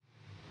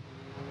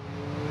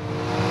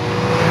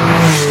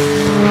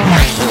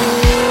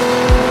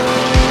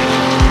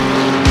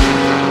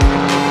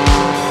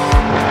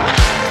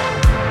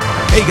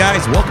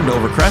guys, welcome to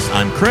Overcrest.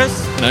 I'm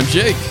Chris. And I'm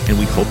Jake. And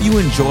we hope you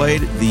enjoyed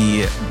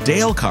the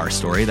Dale car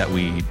story that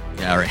we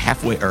are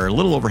a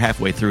little over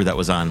halfway through that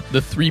was on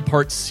the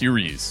three-part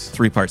series.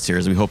 Three-part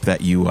series. We hope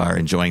that you are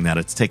enjoying that.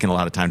 It's taken a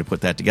lot of time to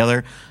put that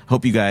together.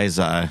 Hope you guys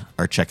are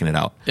checking it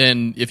out.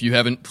 And if you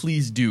haven't,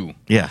 please do.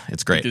 Yeah,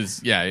 it's great.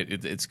 Because,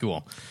 it's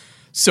cool.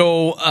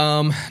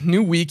 So,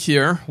 new week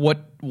here.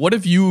 What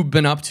have you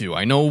been up to?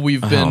 I know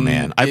we've been... Oh,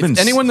 man.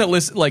 Anyone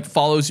that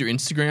follows your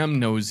Instagram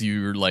knows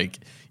you're,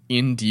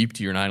 in deep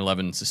to your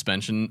 911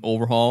 suspension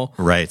overhaul.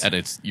 Right.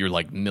 And you're,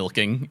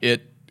 milking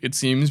it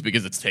seems,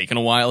 because it's taken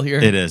a while here.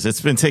 It is.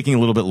 It's been taking a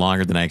little bit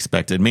longer than I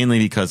expected, mainly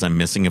because I'm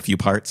missing a few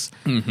parts.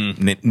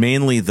 Mm-hmm.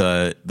 Mainly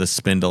the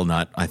spindle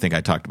nut. I think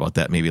I talked about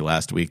that maybe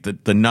last week.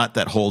 The nut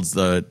that holds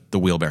the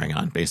wheel bearing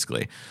on,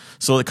 basically.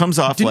 So it comes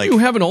off Didn't you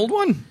have an old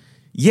one?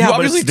 Yeah,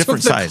 but it's a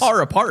different size. The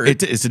car apart.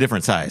 It's a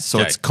different size. So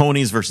it's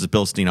Koni's versus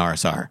Bilstein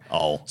RSR.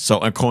 Oh. So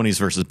Koni's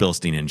versus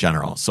Bilstein in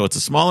general. So it's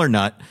a smaller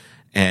nut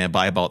and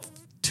by about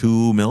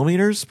 2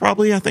 millimeters,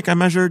 probably. I think I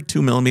measured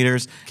 2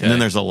 millimeters. Okay. And then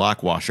there's a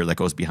lock washer that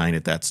goes behind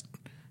it that's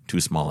too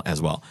small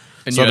as well.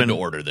 And you had to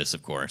order this,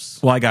 of course.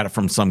 Well, I got it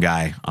from some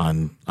guy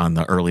on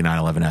the early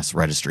 911S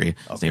registry.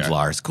 His name's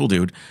Lars. Cool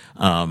dude.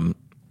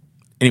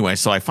 Anyway,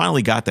 so I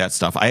finally got that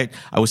stuff. I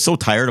was so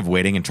tired of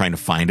waiting and trying to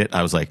find it.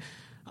 I was like,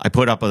 I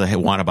put up a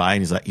want to buy,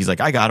 and he's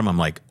like, I got him. I'm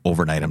like,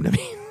 overnight them to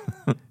me.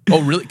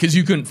 Oh, really? Because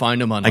you couldn't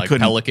find them on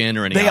Pelican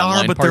or any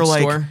online parts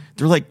store?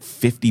 They're like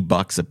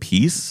 $50 a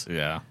piece.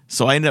 Yeah.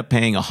 So I ended up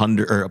paying like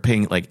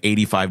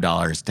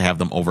 $85 to have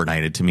them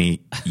overnighted to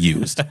me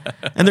used.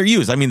 And they're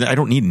used. I mean, I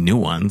don't need new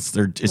ones.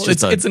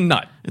 It's a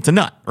nut. It's a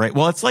nut, right?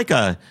 Well, it's like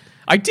a...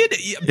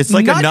 It's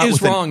like a nut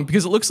is wrong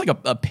because it looks like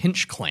a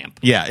pinch clamp.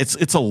 Yeah,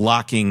 it's a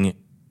locking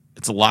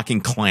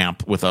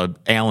clamp with a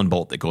Allen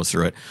bolt that goes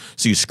through it.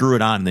 So you screw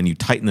it on, and then you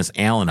tighten this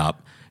Allen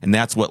up, and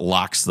that's what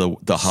locks the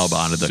hub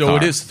onto the car. So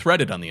it is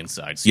threaded on the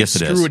inside. So yes,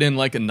 you screw it in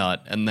like a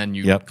nut, and then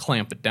you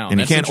clamp it down. And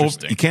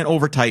That's you can't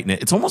over tighten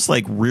it. It's almost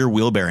like rear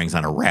wheel bearings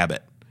on a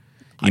Rabbit.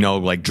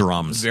 Like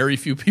drums. Very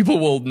few people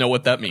will know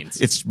what that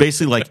means. It's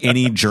basically like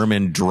any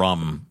German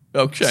drum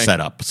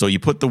setup. So you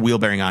put the wheel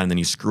bearing on, and then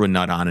you screw a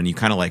nut on, and you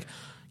kind of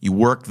you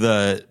work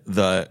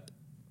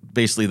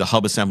basically the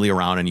hub assembly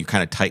around, and you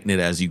kind of tighten it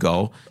as you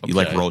go. You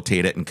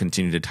rotate it and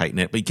continue to tighten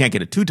it, but you can't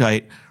get it too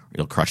tight or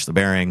you'll crush the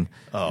bearing.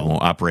 It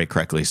won't operate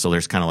correctly. So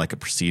there's kind of like a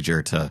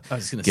procedure to get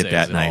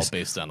that is it nice. All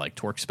based on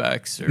torque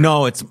specs? Or?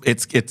 No, it's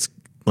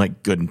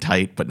like good and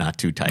tight, but not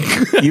too tight.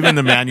 Even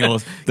the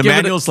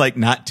manual's like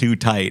not too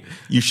tight.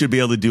 You should be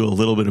able to do a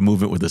little bit of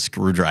movement with a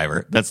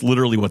screwdriver. That's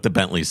literally what the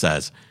Bentley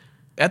says.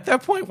 At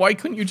that point, why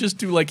couldn't you just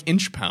do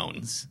inch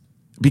pounds?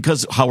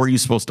 Because how are you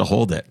supposed to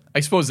hold it? I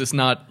suppose it's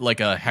not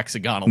like a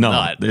hexagonal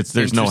nut.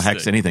 There's no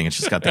hex anything. It's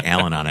just got the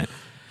Allen on it.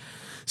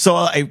 So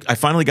I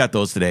finally got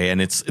those today, and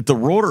the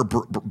rotor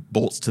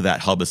bolts to that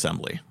hub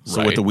assembly.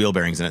 So with the wheel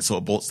bearings in it, so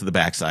it bolts to the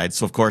backside.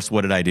 So of course,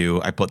 what did I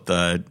do? I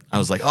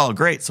was like, oh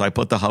great. So I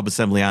put the hub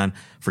assembly on,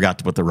 forgot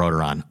to put the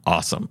rotor on.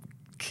 Awesome.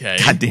 Okay.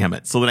 God damn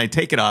it. So then I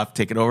take it off,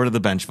 take it over to the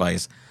bench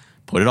vise,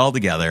 put it all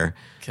together,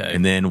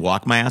 and then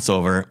walk my ass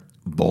over,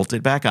 bolt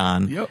it back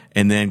on,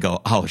 and then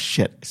go, oh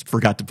shit, I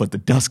forgot to put the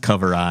dust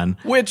cover on.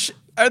 Which,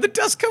 are the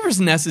dust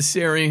covers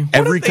necessary?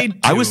 What do they do?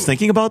 I was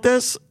thinking about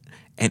this,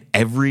 and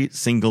every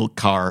single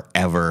car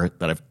ever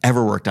that I've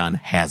ever worked on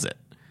has it.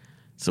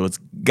 So it's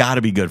got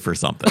to be good for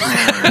something.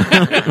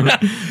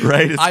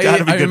 Right? It's got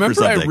to be good for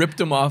something. I remember I ripped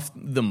them off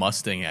the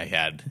Mustang I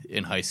had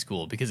in high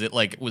school because it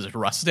was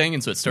rusting,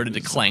 and so it started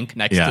to clank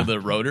next to the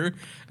rotor,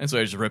 and so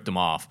I just ripped them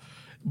off.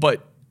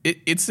 But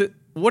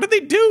what do they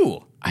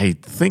do? I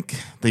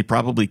think they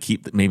probably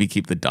keep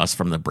the dust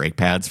from the brake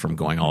pads from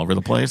going all over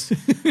the place.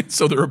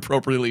 So they're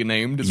appropriately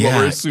named is what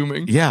we're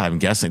assuming? Yeah, I'm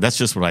guessing. That's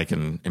just what I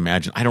can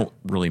imagine. I don't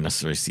really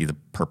necessarily see the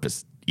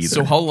purpose either.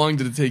 So how long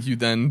did it take you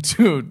then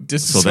to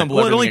disassemble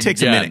everything? It only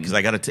takes again? a minute because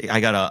I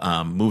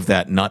gotta move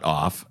that nut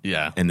off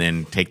and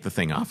then take the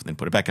thing off and then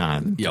put it back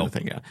on and do the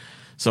thing.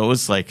 So it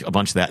was like a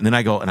bunch of that. And then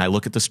I go and I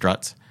look at the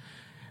struts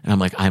and I'm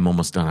like, I'm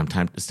almost done.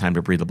 It's time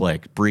to breathe the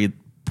brakes.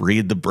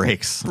 Breed the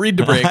brakes. Breed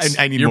the brakes.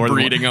 I need You're more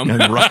breeding them.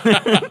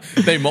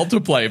 They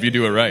multiply if you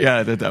do it right.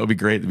 Yeah, that would be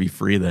great to be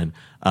free then.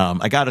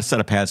 I got a set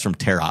of pads from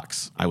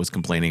Terox. I was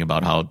complaining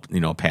about how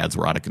pads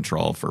were out of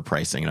control for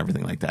pricing and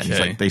everything like that. He's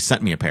like, they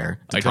sent me a pair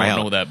to try out. I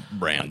don't know that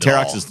brand.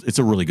 Terox it's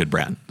a really good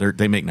brand.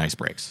 They make nice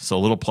brakes. So a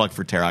little plug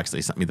for Terox.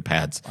 They sent me the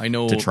pads. I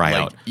know to try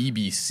out.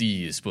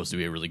 EBC is supposed to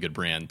be a really good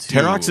brand too.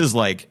 Terox is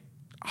like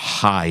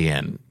high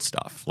end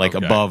stuff,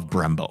 above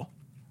Brembo.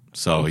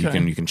 So you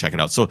can check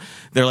it out. So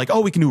they're like, oh,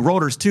 we can do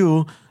rotors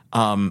too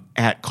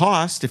at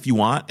cost if you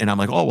want. And I'm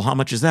like, oh, well, how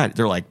much is that?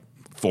 They're like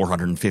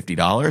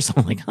 $450.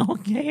 I'm like,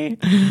 okay.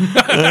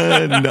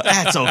 No,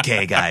 that's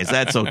okay, guys.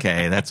 That's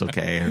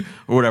okay.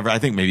 Or whatever. I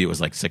think maybe it was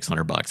like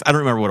 $600. I don't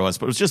remember what it was,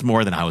 but it was just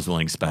more than I was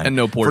willing to spend. And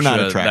no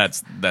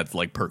Porsche, that's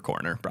like per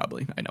corner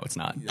probably. I know it's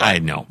not. I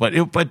know.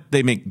 But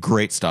they make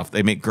great stuff.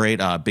 They make great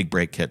big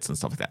brake kits and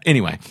stuff like that.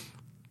 Anyway.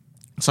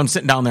 So I'm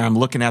sitting down there, I'm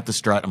looking at the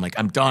strut, I'm like,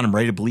 I'm done, I'm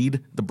ready to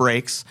bleed the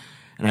brakes.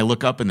 And I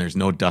look up and there's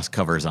no dust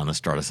covers on the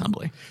strut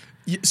assembly.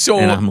 So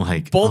and I'm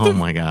like, both oh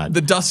my God.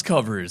 The dust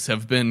covers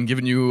have been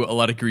giving you a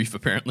lot of grief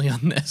apparently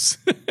on this.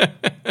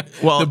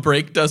 Well, the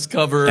brake dust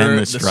cover, and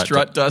the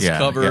strut dust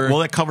cover. Yeah.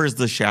 Well, it covers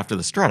the shaft of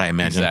the strut, I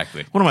imagine.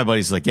 Exactly. One of my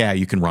buddies is like, yeah,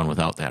 you can run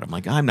without that. I'm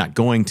like, I'm not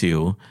going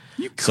to.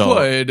 You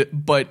could,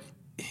 but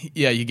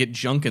yeah, you get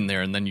junk in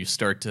there, and then you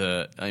start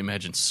to, I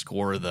imagine,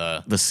 score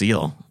the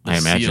seal. I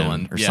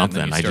imagine, or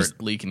something. And then I you just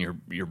start leaking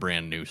your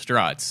brand new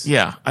struts.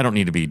 Yeah, I don't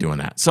need to be doing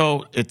that.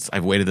 So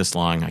I've waited this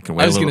long. I can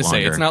wait. I was going to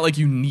say it's not like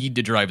you need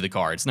to drive the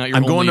car. It's not your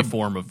I'm only going to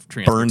form of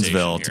transportation.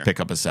 Burnsville here. to pick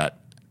up a set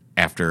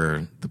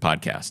after the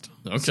podcast.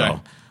 Okay.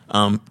 So,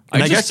 and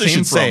I guess I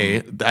should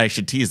say I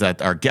should tease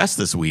that our guest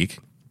this week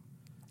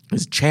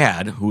is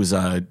Chad, who's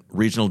a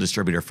regional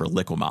distributor for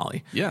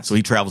Liqui-Moly. Yeah. So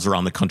he travels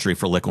around the country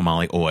for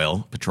Liqui-Moly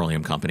Oil,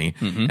 petroleum company.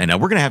 Mm-hmm. And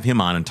we're going to have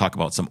him on and talk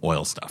about some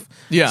oil stuff.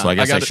 Yeah. So I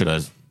guess I should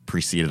have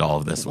preceded all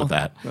of this with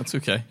that. That's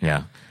okay.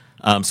 Yeah.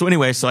 So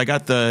anyway, so I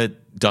got the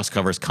dust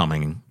covers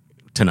coming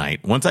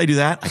tonight. Once I do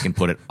that, I can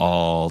put it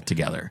all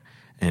together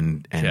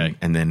and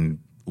then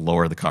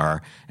lower the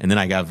car. And then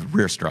I got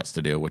rear struts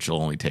to do, which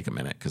will only take a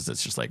minute because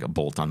it's just like a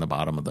bolt on the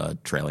bottom of the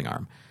trailing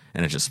arm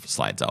and it just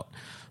slides out.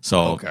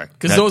 So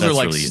because those are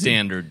like really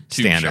standard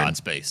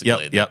shots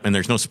basically. Yep. And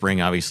there's no spring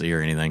obviously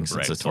or anything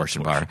since it's a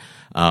torsion bar. Push.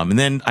 And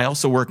then I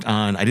also worked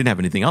on. I didn't have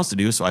anything else to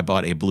do, so I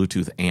bought a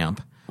Bluetooth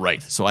amp.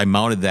 Right. So I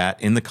mounted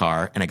that in the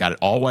car and I got it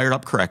all wired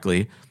up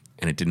correctly,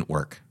 and it didn't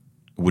work.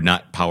 It would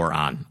not power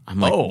on.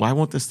 I'm like, why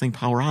won't this thing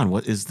power on?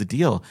 What is the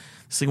deal?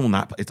 This thing will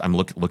not. I'm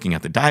looking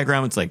at the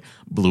diagram. It's like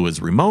blue is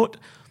remote,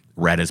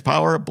 red is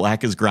power,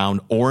 black is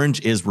ground,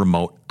 orange is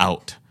remote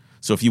out.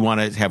 So if you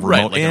want to have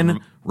remote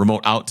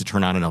remote out to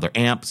turn on another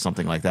amp,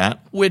 something like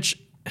that.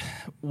 Which,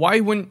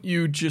 why wouldn't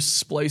you just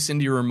splice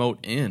into your remote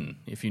in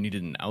if you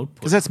needed an output?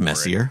 Because that's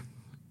messier.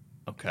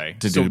 Okay.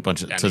 To do a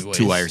bunch of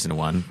two wires into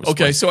one.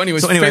 Okay, so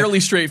anyways,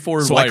 fairly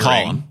straightforward wiring. So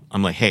I call them.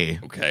 I'm like, hey.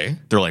 Okay.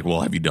 They're like, well,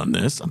 have you done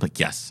this? I'm like,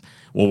 yes.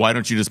 Well, why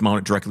don't you just mount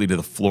it directly to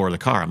the floor of the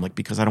car? I'm like,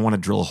 because I don't want to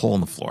drill a hole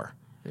in the floor.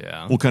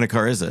 Yeah. What kind of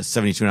car is this?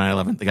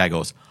 72911. The guy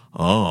goes,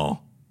 oh.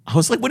 I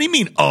was like, what do you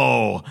mean,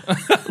 oh?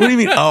 What do you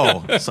mean,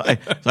 oh? So I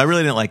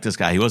really didn't like this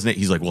guy.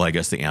 He's like, well, I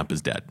guess the amp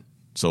is dead.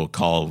 So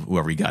call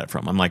whoever you got it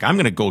from. I'm like, I'm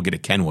going to go get a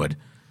Kenwood.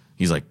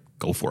 He's like,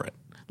 go for it.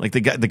 Like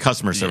the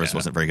customer service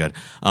wasn't very good.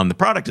 The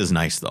product is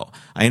nice though.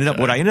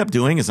 What I ended up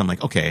doing is I'm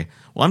like, okay,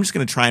 well, I'm just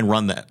going to try and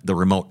run the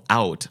remote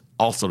out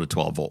also to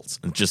 12 volts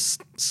and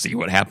just see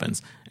what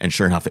happens. And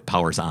sure enough, it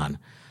powers on.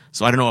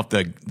 So I don't know if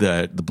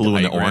the blue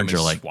and the orange are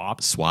like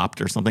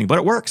swapped or something, but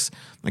it works.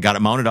 I got it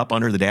mounted up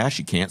under the dash.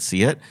 You can't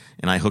see it.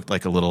 And I hooked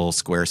like a little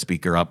square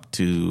speaker up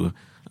to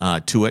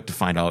it to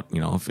find out,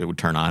 if it would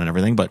turn on and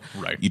everything. But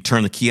you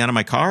turn the key on in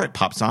my car, it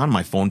pops on,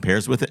 my phone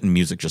pairs with it, and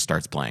music just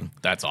starts playing.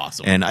 That's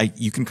awesome. And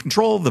you can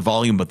control the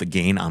volume but the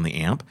gain on the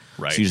amp.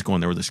 Right. So you just go in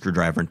there with a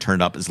screwdriver and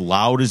turn it up as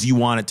loud as you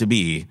want it to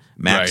be.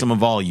 Maximum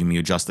volume, you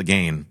adjust the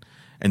gain,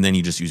 and then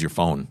you just use your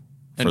phone.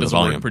 And does it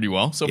work pretty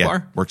well so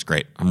far? Works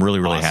great. I'm really,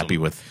 really happy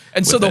with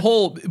And so with the it.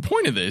 whole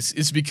point of this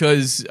is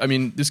because,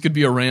 this could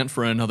be a rant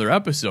for another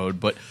episode,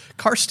 but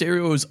car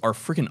stereos are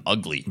freaking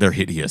ugly. They're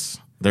hideous.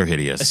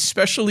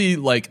 Especially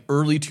like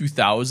early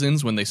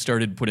 2000s when they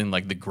started putting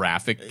like the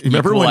graphic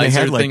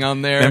equalizer thing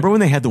on there. Remember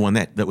when they had the one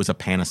that was a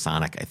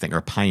Panasonic, I think,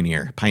 or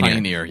Pioneer,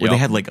 where they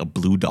had like a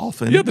blue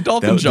dolphin? Yeah, the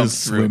dolphin jumped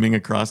swimming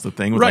across the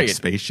thing with like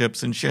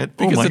spaceships and shit.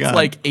 Because it's God.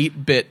 Like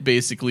 8-bit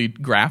basically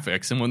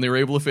graphics, and when they were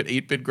able to fit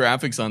 8-bit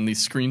graphics on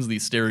these screens,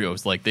 these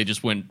stereos, like they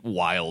just went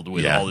wild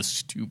with all this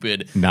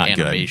stupid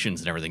animations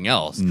and everything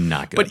else.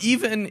 Not good. But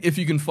even if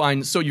you can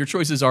find, so your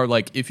choices are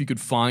like if you could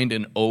find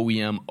an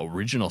OEM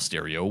original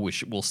stereo,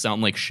 which will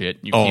sound like shit.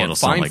 You can't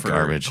find like for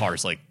garbage.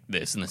 Cars like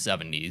this in the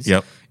 70s.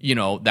 Yep.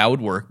 That would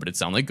work, but it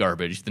sound like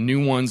garbage. The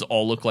new ones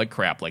all look like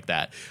crap like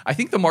that. I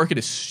think the market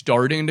is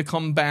starting to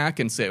come back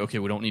and say, okay,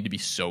 we don't need to be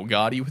so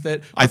gaudy with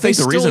it. I think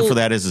the reason for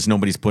that is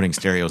nobody's putting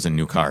stereos in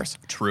new cars.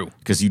 True.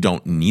 Because you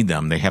don't need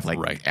them. They have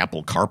like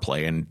Apple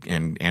CarPlay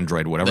and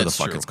Android, whatever the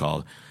fuck it's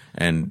called.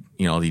 And,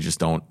 you just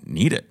don't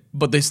need it.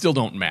 But they still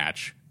don't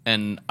match.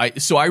 And I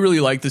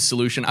really like this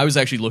solution. I was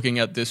actually looking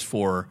at this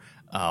for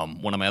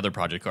one of my other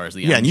project cars,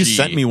 the MG. And you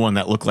sent me one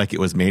that looked like it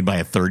was made by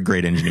a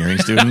third-grade engineering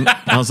student.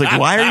 I was like,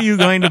 why are you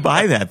going to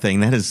buy that thing?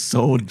 That is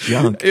so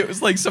junk. It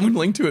was like someone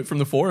linked to it from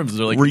the forums.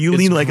 They're like, were you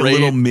needing like a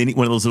little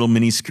one of those little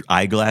mini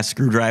eyeglass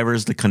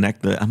screwdrivers to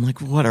connect the? I'm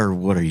like, what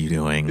are you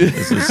doing?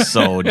 This is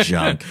so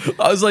junk.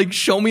 I was like,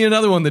 show me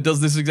another one that does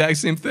this exact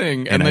same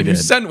thing. And then you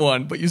sent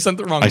one, but you sent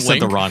the wrong link. I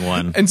sent the wrong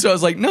one. And so I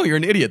was like, no, you're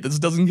an idiot. This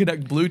doesn't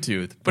connect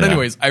Bluetooth. But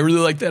anyways, I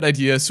really like that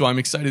idea, so I'm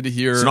excited to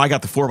hear. So now I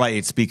got the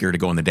 4x8 speaker to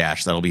go in the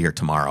dash. That'll be here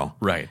tomorrow.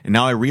 Right. And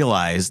now I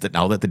realize that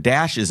now that the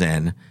dash is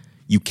in,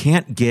 you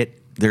can't get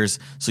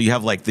so you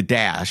have like the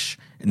dash,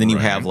 and then you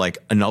have like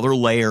another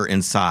layer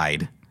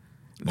inside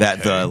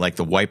that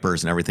the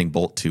wipers and everything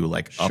bolt to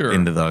like up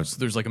into those. So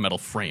there's like a metal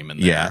frame in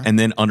there. Yeah, and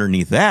then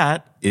underneath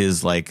that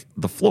is like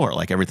the floor,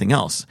 like everything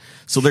else.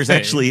 So there's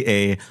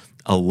actually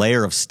a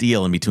layer of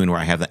steel in between where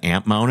I have the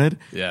amp mounted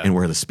and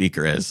where the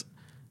speaker is.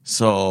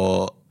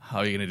 So How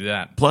are you going to do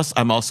that? Plus,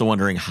 I'm also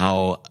wondering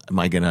how am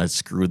I going to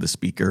screw the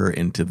speaker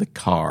into the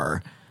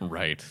car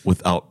Right.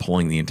 without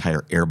pulling the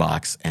entire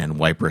airbox and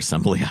wiper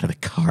assembly out of the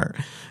car.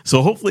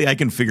 So hopefully I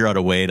can figure out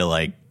a way to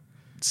like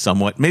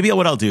somewhat. Maybe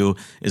what I'll do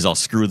is I'll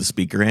screw the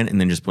speaker in and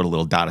then just put a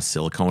little dot of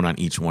silicone on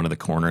each one of the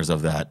corners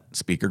of that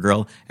speaker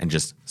grill and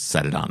just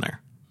set it on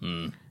there.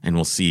 And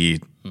we'll see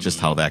just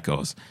how that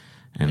goes.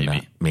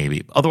 And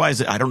maybe.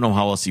 Otherwise, I don't know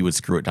how else you would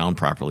screw it down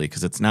properly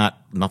because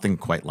nothing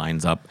quite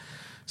lines up.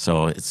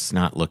 So it's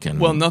not looking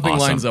nothing awesome.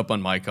 Lines up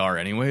on my car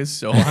anyways,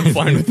 so I'm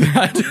fine with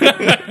that.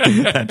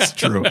 That's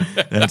true.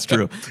 That's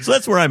true. So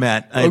that's where I'm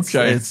at.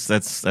 Okay.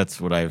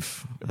 That's what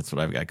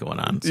I've got going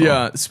on. So.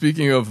 Yeah.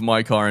 Speaking of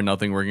my car and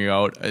nothing working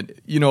out,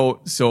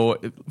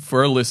 so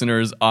for our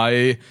listeners,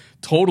 I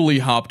totally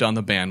hopped on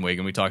the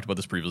bandwagon. We talked about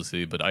this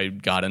previously, but I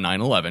got a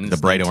 911. The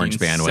bright orange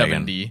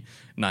bandwagon.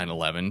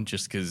 911,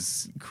 just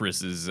because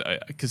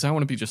because I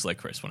want to be just like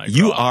Chris when I grow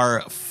You up.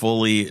 are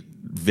fully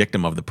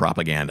victim of the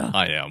propaganda.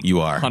 I am.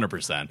 You are.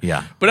 100%.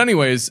 Yeah. But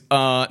anyways,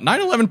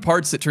 911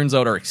 parts, it turns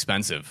out, are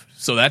expensive.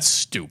 So that's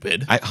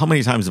stupid. How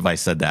many times have I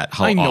said that?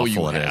 How I know awful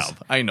you it have. is.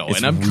 I know. It's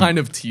And I'm kind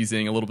of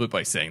teasing a little bit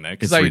by saying that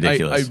because It's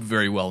ridiculous. I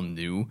very well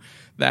knew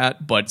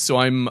that. But so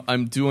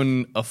I'm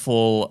doing a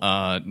full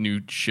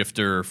new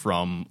shifter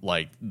from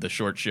like the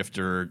short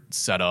shifter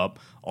setup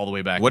all the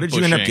way back. What to did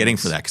you end up bushings. getting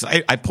for that?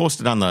 Because I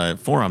posted on the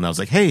forum and I was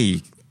like,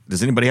 hey,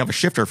 does anybody have a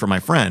shifter for my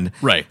friend?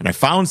 Right. And I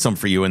found some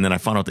for you, and then I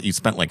found out that you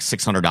spent like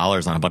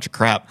 $600 on a bunch of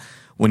crap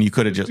when you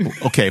could have just,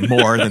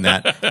 more than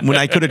that, when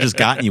I could have just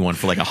gotten you one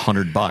for like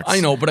 $100.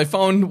 I know, but I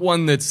found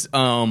one that's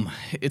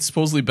it's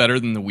supposedly better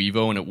than the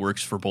Wevo, and it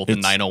works for both the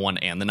 901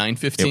 and the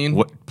 915.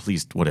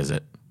 What is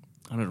it?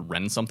 I don't know,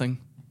 Ren something?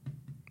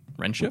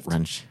 Ren Shift?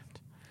 Ren Shift.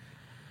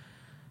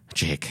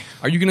 Jake.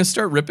 Are you going to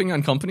start ripping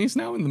on companies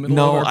now in the middle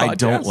of No, our podcast? I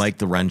don't like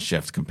the Ren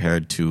Shift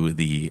compared to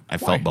I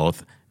felt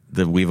both.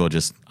 The Wevo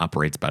just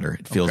operates better.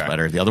 It feels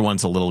better. The other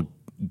one's a little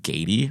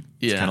gatey.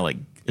 It's kind of like,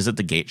 is it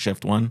the Gate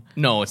Shift one?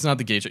 No, it's not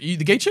the Gate Shift.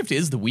 The Gate Shift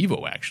is the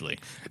Wevo, actually.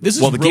 This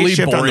is the really Gate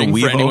Shift on the boring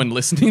for Wevo- anyone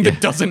listening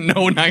that doesn't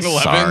know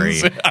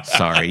 911s.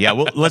 Sorry. Yeah,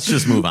 well, let's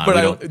just move on.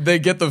 But they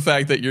get the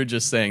fact that you're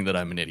just saying that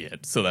I'm an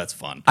idiot, so that's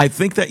fun. I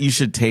think that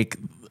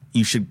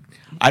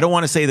I don't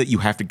want to say that you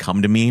have to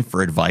come to me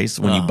for advice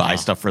when you buy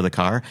stuff for the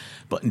car,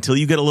 but until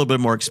you get a little bit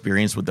more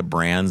experience with the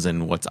brands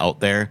and what's out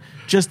there,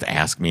 just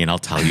ask me and I'll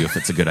tell you if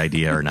it's a good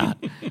idea or not.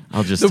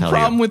 I'll just tell you. The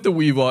problem with the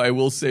Wevo, I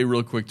will say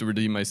real quick to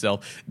redeem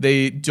myself,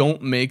 they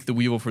don't make the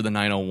Wevo for the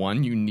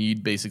 901. You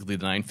need basically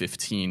the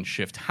 915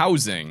 shift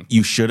housing.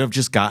 You should have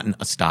just gotten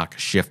a stock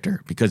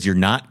shifter because you're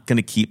not going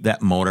to keep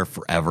that motor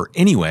forever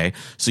anyway.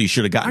 So you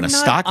should have gotten a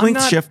stock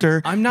length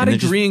shifter. I'm not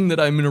agreeing that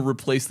I'm going to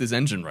replace this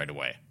engine right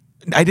away.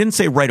 I didn't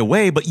say right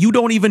away, but you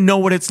don't even know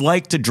what it's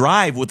like to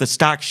drive with a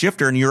stock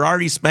shifter, and you're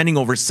already spending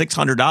over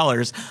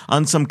 $600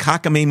 on some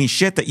cockamamie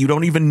shit that you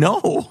don't even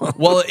know.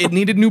 Well, it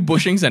needed new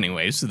bushings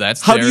anyway, so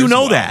that's How do you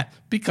know that?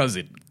 Because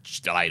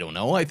I don't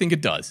know. I think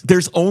it does.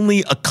 There's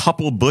only a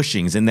couple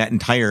bushings in that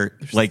entire,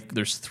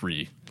 There's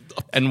three.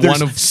 And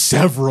there's one of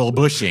several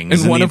bushings. And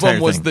in one the of them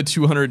entire was thing. the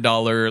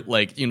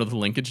 $200, the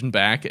linkage and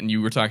back, and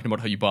you were talking about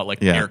how you bought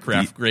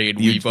aircraft grade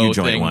Wevo you joined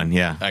thing. one,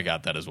 yeah. I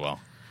got that as well.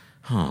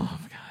 Oh,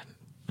 God.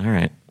 All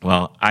right.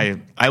 Well,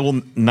 I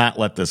will not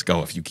let this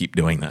go if you keep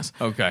doing this.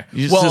 Okay.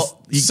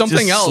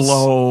 Something else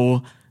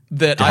slow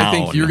that down. I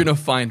think you're going to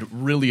find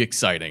really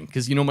exciting,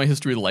 because you know my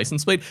history of the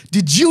license plate.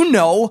 Did you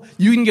know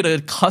you can get a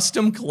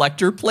custom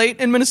collector plate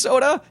in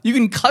Minnesota? You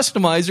can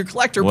customize your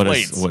collector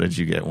plates. What did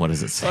you get? What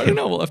does it say? I don't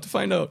know. We'll have to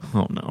find out.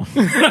 Oh, no.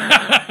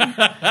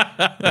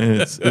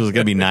 It was going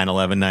to be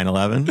 911,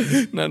 911?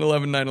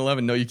 911,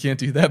 911. No, you can't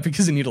do that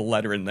because you need a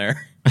letter in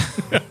there.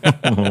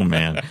 Oh,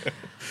 man.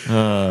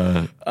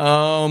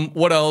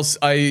 What else?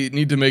 I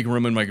need to make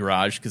room in my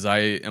garage because I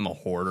am a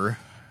hoarder.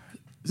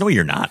 No,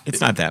 you're not.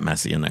 It's not that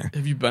messy in there.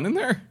 Have you been in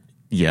there?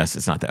 Yes,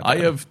 it's not that bad. I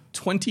have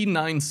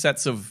 29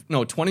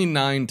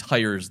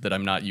 tires that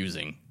I'm not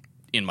using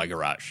in my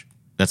garage.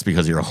 That's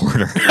because you're a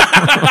hoarder.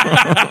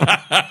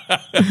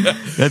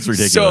 That's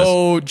ridiculous.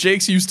 So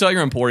Jake's Used Tire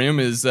Emporium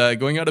is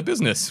going out of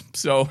business.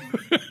 So,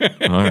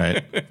 all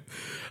right.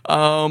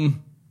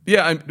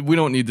 Yeah, we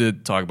don't need to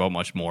talk about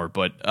much more,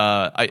 but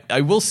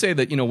I will say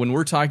that, when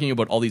we're talking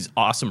about all these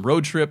awesome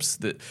road trips,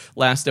 the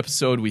last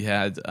episode we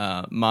had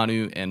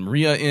Manu and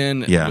Maria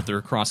in with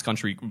their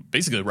cross-country,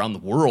 basically around the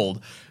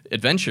world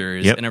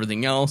adventures and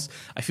everything else.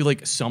 I feel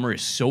like summer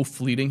is so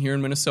fleeting here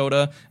in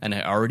Minnesota, and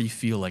I already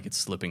feel like it's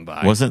slipping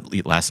by.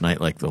 Wasn't last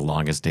night like the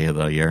longest day of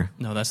the year?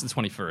 No, that's the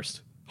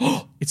 21st.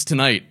 Oh, it's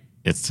tonight.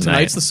 It's tonight.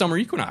 Tonight's the summer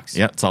equinox.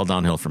 Yeah, it's all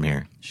downhill from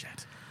here. Shit.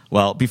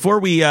 Well, before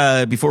we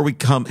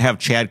have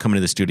Chad come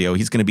into the studio,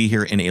 he's going to be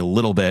here in a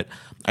little bit.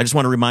 I just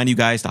want to remind you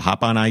guys to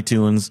hop on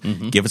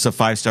iTunes, give us a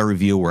 5-star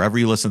review wherever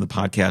you listen to the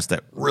podcast.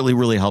 That really,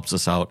 really helps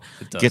us out,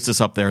 gets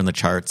us up there in the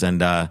charts,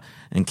 and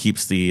and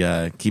keeps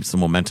the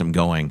momentum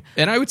going.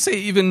 And I would say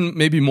even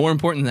maybe more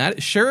important than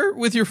that, share it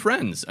with your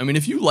friends. I mean,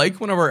 if you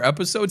like one of our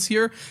episodes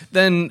here,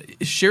 then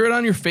share it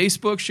on your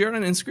Facebook, share it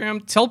on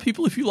Instagram. Tell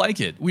people if you like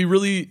it. We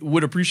really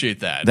would appreciate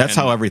that. That's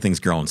how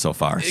everything's grown so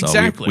far.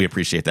 Exactly. So we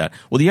appreciate that.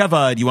 Well, do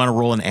you want to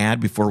roll an ad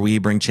before we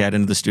bring Chad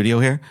into the studio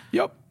here?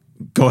 Yep.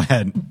 Go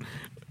ahead.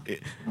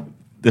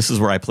 This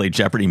is where I play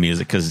Jeopardy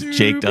music because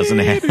Jake doesn't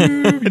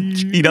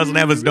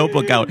have his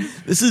notebook out.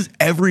 This is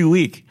every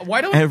week.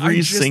 Why don't every I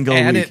just single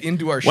add week. it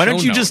into our show Why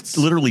don't you notes? just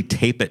literally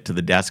tape it to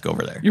the desk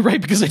over there? You're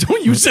right, because I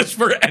don't use this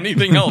for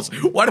anything else.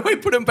 Why do I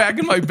put it back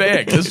in my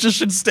bag? This just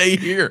should stay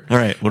here. All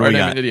right, what do we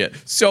got? I'm an idiot.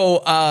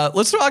 So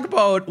let's talk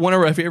about one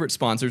of our favorite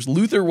sponsors,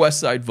 Luther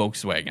Westside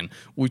Volkswagen.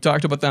 We've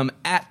talked about them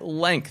at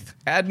length,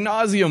 ad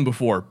nauseum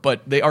before,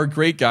 but they are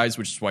great guys,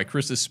 which is why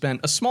Chris has spent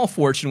a small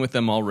fortune with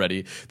them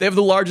already. They have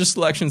the largest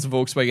selections of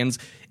Volkswagens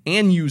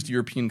and used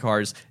European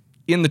cars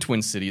in the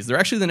Twin Cities. They're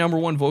actually the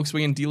 #1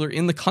 Volkswagen dealer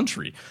in the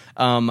country.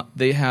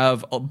 They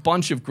have a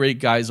bunch of great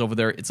guys over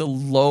there. It's a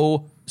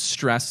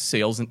low-stress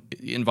sales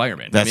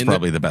environment. That's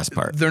probably the best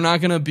part. They're not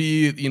going to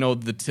be,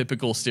 the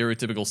typical,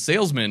 stereotypical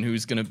salesman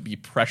who's going to be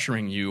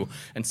pressuring you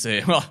and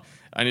say, well,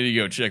 I need to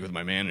go check with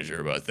my manager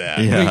about that.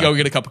 Yeah. Go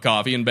get a cup of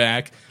coffee and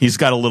back. He's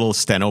got a little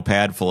steno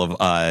pad full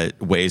of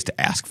ways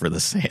to ask for the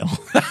sale.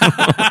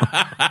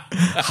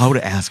 How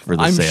to ask for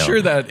the sale. I'm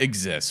sure that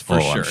exists for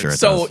sure. I'm sure it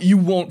so does. you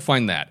won't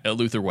find that at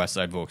Luther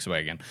Westside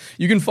Volkswagen.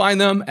 You can find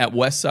them at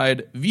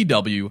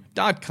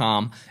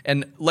westsidevw.com.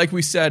 And like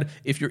we said,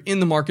 if you're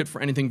in the market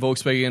for anything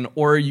Volkswagen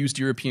or a used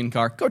European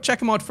car, go check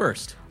them out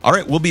first. All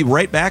right, we'll be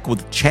right back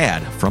with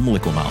Chad from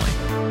Liqui-Moly.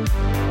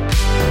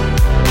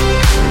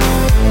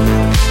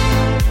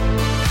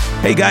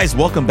 Hey guys,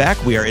 welcome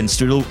back. We are in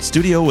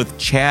studio with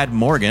Chad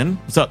Morgan.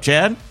 What's up,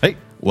 Chad? Hey.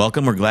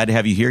 Welcome. We're glad to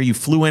have you here. You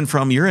flew in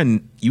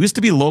you used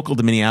to be local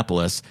to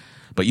Minneapolis,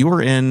 but you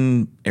were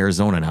in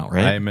Arizona now,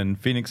 right? I'm in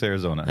Phoenix,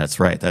 Arizona. That's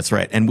right.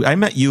 And I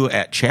met you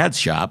at Chad's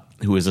shop,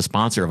 who is a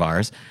sponsor of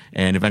ours,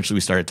 and eventually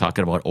we started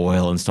talking about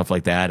oil and stuff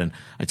like that. And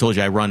I told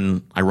you I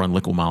run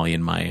Liqui-Moly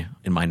in my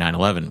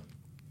 911.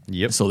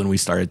 Yep. So then we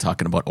started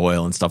talking about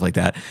oil and stuff like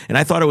that. And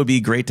I thought it would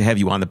be great to have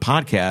you on the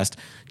podcast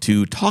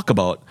to talk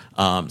about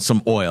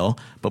some oil.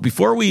 But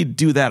before we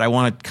do that, I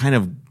want to kind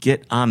of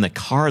get on the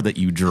car that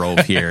you drove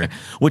here,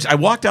 which I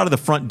walked out of the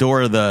front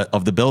door of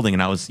the building,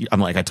 and I'm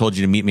like, I told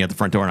you to meet me at the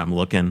front door, and I'm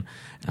looking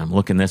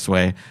this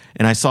way,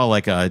 and I saw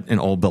like an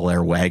old Bel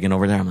Air wagon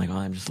over there. I'm like, oh,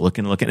 I'm just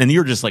looking, and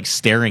you're just like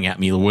staring at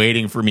me,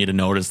 waiting for me to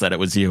notice that it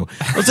was you.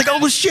 I was like,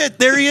 oh shit,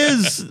 there he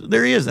is.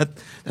 That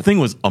thing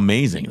was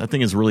amazing. That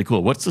thing is really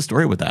cool. What's the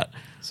story with that?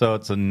 So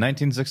it's a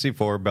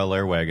 1964 Bel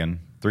Air wagon,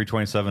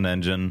 327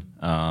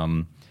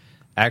 engine.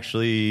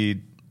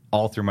 Actually,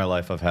 all through my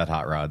life, I've had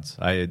hot rods.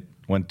 I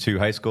went to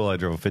high school. I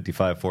drove a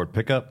 55 Ford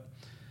pickup,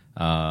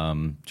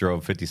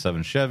 drove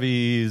 57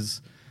 Chevys,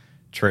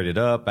 traded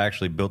up.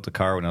 Actually built a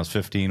car when I was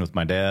 15 with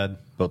my dad.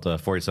 Built a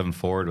 47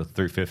 Ford with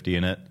 350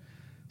 in it.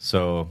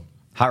 So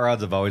hot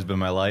rods have always been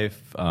my life.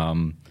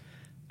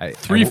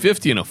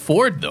 350 in a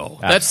Ford, though.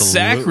 That's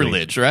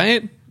sacrilege,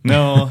 right?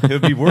 No, it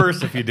would be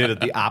worse if you did it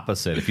the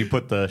opposite. If you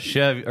put the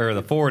Chevy or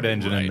the Ford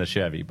engine in the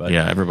Chevy, but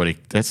yeah, everybody.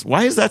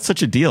 Why is that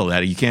such a deal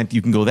that you can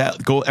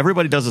go.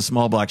 Everybody does the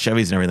small block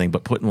Chevys and everything,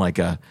 but putting like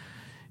a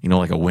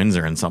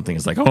Windsor and something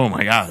is like, oh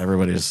my god,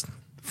 everybody just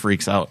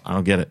freaks out. I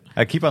don't get it.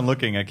 I keep on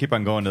looking. I keep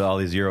on going to all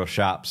these Euro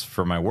shops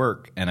for my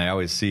work, and I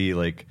always see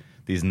like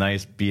these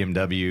nice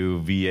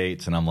BMW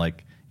V8s, and I'm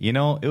like, it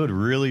would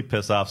really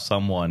piss off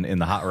someone in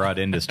the hot rod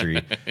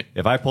industry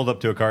if I pulled up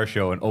to a car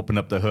show and opened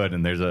up the hood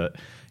and there's a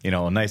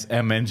nice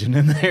M engine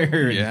in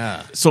there.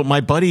 Yeah. So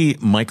my buddy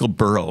Michael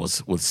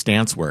Burrows with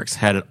StanceWorks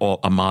had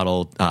a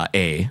Model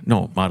A.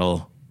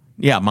 Model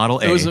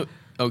A.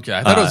 Okay,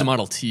 I thought it was a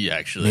Model T,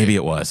 actually. Maybe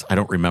it was. I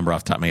don't remember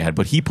off the top of my head,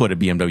 but he put a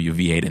BMW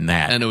V8 in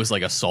that. And it was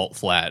like a salt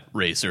flat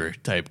racer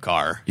type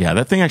car. Yeah,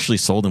 that thing actually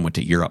sold and went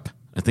to Europe.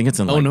 I think it's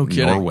in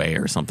Norway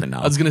or something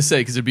now. I was going to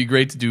say, because it'd be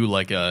great to do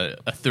like a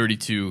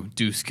 32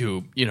 Deuce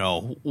Coupe,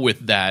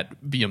 with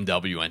that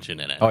BMW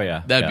engine in it. Oh,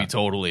 yeah. That'd be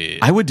totally...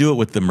 I would do it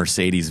with the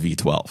Mercedes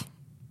V12.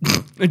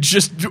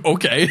 Just,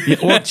 okay. Yeah,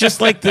 well,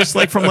 just like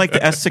from like the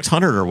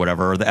S600 or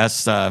whatever, or the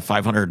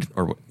S500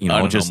 or, I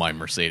don't know my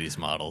Mercedes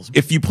models.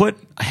 If you put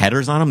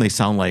headers on them, they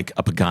sound like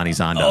a Pagani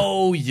Zonda.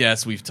 Oh,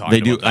 yes, we've talked about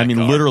that. They do.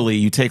 Car. Literally,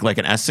 you take like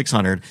an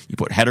S600, you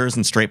put headers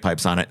and straight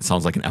pipes on it, it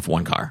sounds like an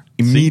F1 car.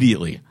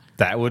 Immediately.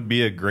 That would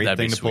be a great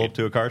thing to pull up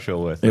to a car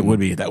show with. It would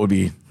be. That would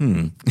be.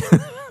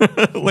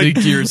 The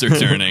gears are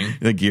turning.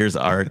 The gears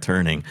are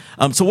turning.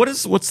 So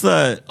what's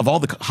of all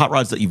the hot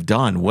rods that you've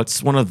done,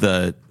 what's one of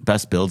the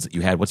best builds that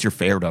you had? What's your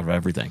favorite of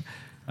everything?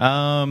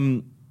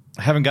 I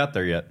haven't got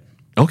there yet.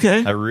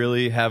 Okay. I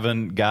really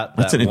haven't got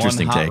That's an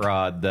interesting one hot take.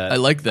 rod that I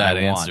like that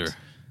answer.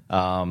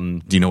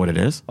 Want. Do you know what it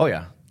is? Oh,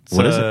 yeah. It's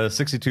what is a it?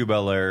 62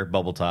 Bel Air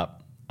bubble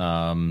top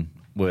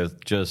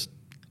with just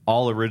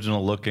all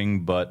original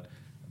looking, but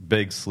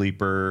big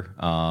sleeper,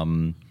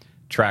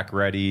 track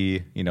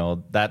ready.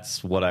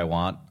 That's what I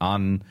want.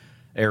 On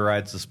air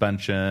ride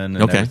suspension and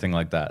everything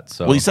like that.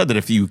 So, well, you said that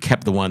if you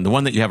kept the one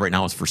that you have right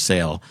now is for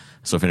sale.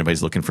 So if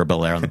anybody's looking for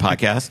Bel Air on the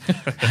podcast,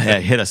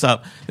 hit us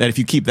up. That if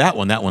you keep that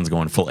one's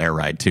going full air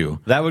ride too.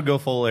 That would go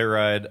full air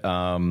ride.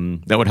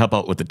 That would help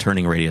out with the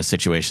turning radius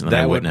situation that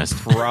I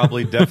witnessed. Would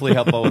probably definitely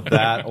help out with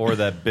that, or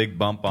that big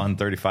bump on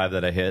 35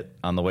 that I hit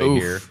on the way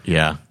here.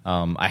 Yeah.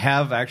 I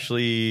have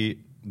actually,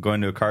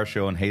 going to a car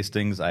show in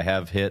Hastings, I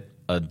have hit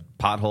a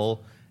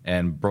pothole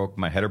and broke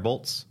my header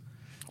bolts.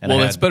 And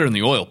that's better than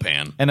the oil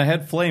pan. And I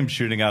had flames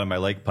shooting out of my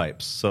leg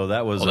pipes, so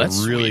that was a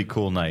really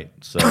cool night.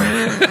 So,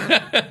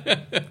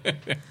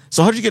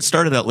 so how'd you get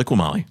started at Liqui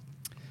Moly?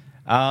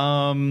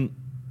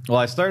 Well,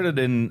 I started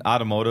in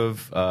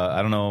automotive.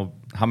 I don't know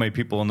how many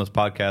people in this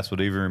podcast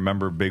would even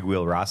remember Big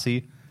Wheel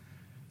Rossi.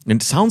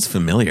 It sounds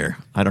familiar.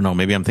 I don't know.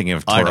 Maybe I'm thinking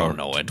of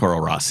Toro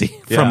Rossi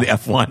from the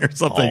F1 or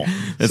something.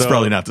 It's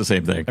probably not the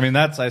same thing. I mean,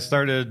 I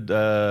started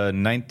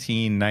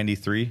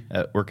 1993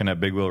 working at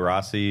Big Wheel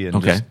Rossi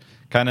and just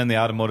kind of in the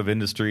automotive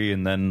industry,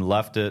 and then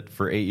left it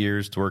for 8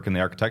 years to work in the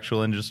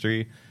architectural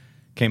industry.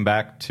 Came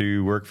back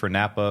to work for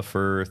Napa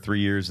for 3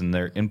 years in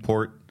their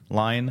import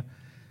line.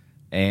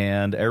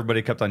 And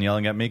everybody kept on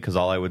yelling at me because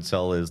all I would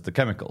sell is the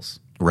chemicals.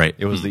 Right.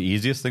 It was the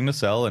easiest thing to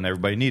sell, and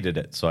everybody needed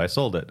it, so I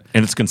sold it.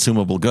 And it's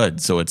consumable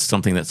good, so it's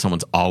something that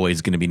someone's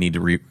always going to need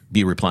to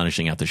be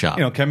replenishing at the shop.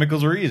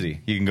 Chemicals were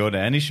easy. You can go to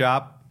any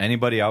shop.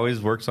 Anybody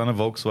always works on a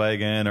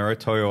Volkswagen or a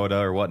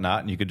Toyota or whatnot,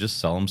 and you could just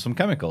sell them some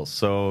chemicals.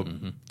 So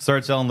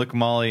started selling Liqui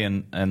Moly,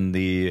 and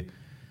the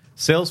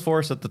sales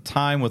force at the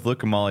time with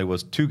Liqui Moly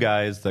was 2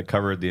 guys that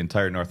covered the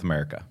entire North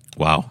America.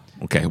 Wow.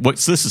 Okay.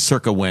 So this is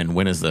circa when?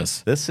 When is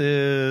this? This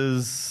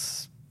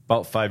is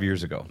about 5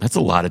 years ago. That's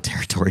a lot of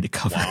territory to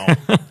cover. Wow.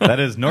 That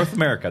is North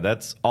America.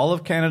 That's all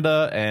of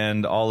Canada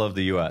and all of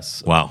the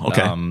U.S. Wow.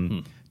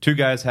 Okay. 2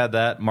 guys had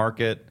that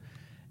market,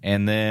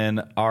 and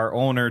then our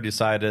owner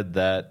decided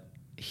that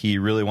he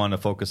really wanted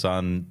to focus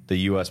on the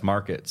U.S.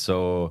 market.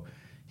 So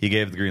he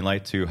gave the green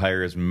light to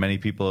hire as many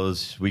people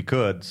as we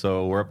could.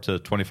 So we're up to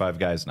 25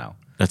 guys now.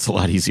 That's a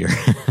lot easier.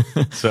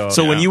 So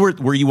when you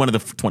were you one of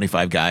the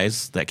 25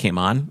 guys that came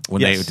on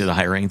when they did the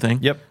hiring thing?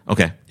 Yep.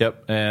 Okay.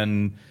 Yep.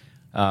 And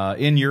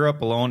in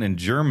Europe alone, in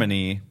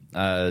Germany,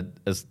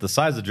 as the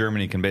size of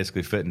Germany can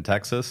basically fit in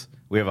Texas,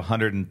 we have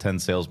 110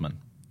 salesmen.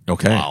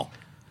 Okay. Wow.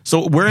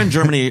 So where in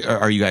Germany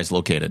are you guys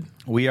located?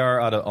 We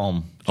are out of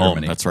Ulm,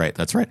 Germany. That's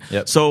right.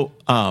 Yep. So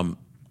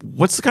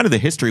what's the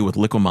history with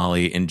Liqui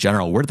Moly in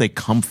general? Where do they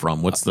come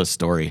from? What's the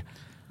story?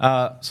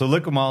 So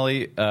Liqui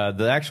Moly,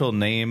 the actual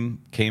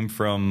name came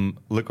from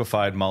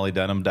liquefied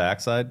molybdenum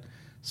dioxide.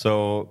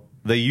 So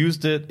they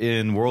used it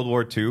in World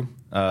War II,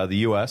 the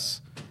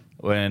U.S.,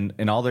 when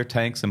in all their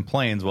tanks and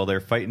planes while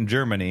they're fighting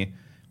Germany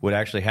would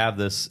actually have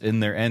this in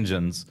their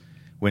engines.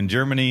 When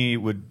Germany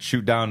would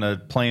shoot down a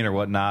plane or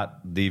whatnot,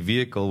 the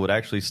vehicle would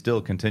actually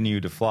still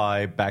continue to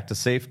fly back to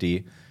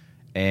safety.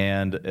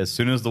 And as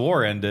soon as the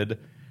war ended,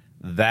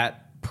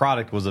 that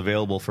product was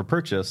available for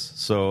purchase,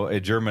 so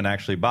a German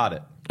actually bought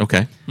it.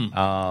 Okay.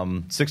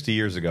 60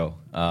 years ago.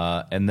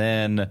 And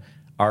then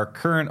our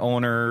current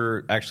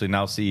owner, actually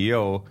now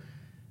CEO,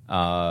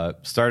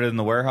 started in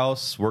the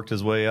warehouse, worked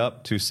his way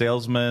up to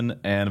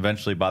salesman, and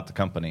eventually bought the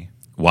company.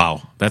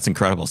 Wow, that's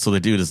incredible. So the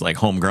dude is like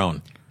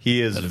homegrown.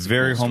 He is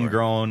very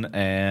homegrown,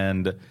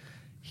 and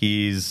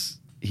he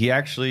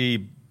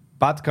actually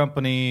bought the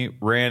company,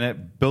 ran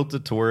it, built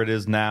it to where it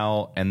is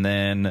now, and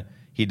then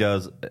he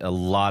does a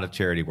lot of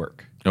charity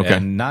work. Okay.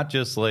 And not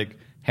just like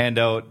hand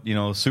out,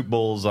 soup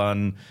bowls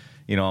on,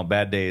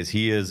 bad days.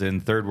 He is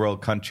in third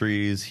world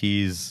countries.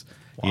 He's,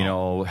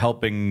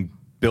 helping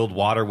build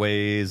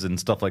waterways and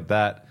stuff like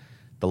that.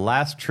 The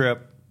last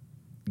trip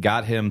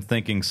got him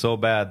thinking so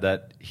bad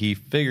that he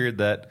figured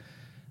that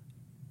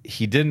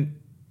he didn't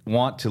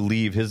want to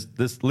leave this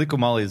Liqui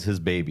Moly is his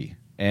baby,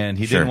 and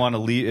he didn't want to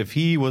leave. If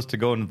he was to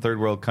go in a third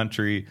world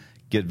country,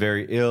 get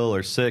very ill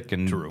or sick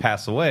and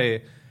pass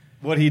away,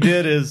 what he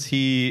did is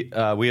we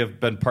have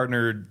been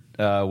partnered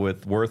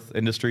with Worth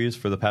Industries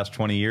for the past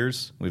 20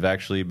 years. We've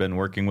actually been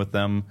working with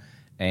them,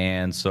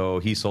 and so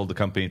he sold the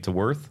company to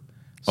Worth.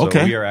 So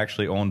we are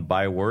actually owned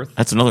by Worth.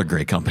 That's another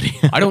great company.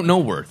 I don't know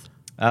Worth.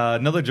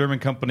 Another German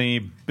company,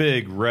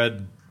 big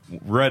red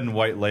and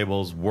white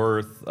labels,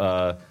 Worth.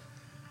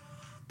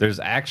 There's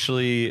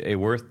actually a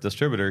Worth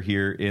distributor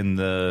here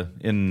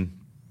in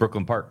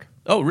Brooklyn Park.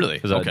 Oh, really?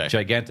 There's a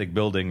gigantic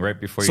building right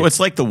before you. So it's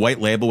like the white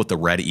label with the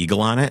red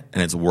eagle on it,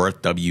 and it's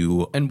Worth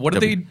W. And what do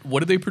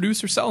they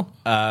produce or sell?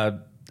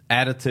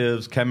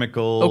 Additives,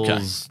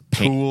 chemicals,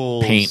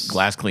 tools, paint,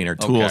 glass cleaner,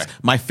 tools. Okay.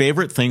 My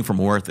favorite thing from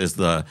Worth is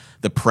the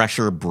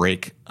pressure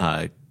brake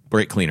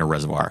cleaner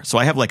reservoir. So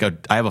I have a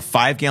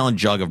 5-gallon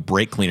jug of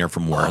brake cleaner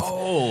from Worth.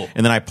 Oh.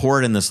 And then I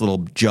pour it in this little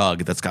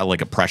jug that's got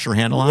like a pressure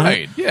handle on it.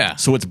 Right, yeah.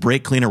 So it's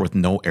brake cleaner with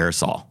no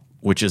aerosol,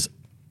 which is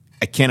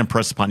I can't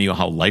impress upon you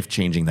how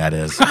life-changing that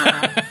is.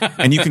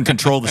 And you can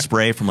control the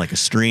spray from like a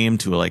stream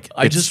to like,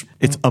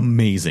 it's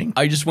amazing.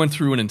 I just went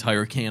through an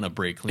entire can of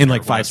brake cleaner in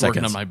like 5 seconds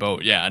working on my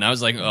boat. Yeah. And I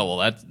was like, oh,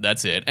 well,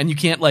 that's it. And you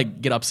can't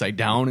like get upside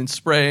down and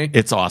spray.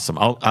 It's awesome.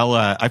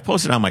 I've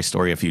posted on my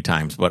story a few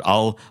times, but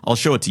I'll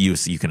show it to you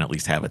so you can at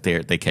least have it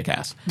there. They kick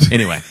ass.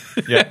 Anyway.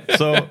 Yeah.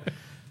 So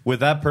with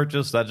that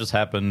purchase, that just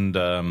happened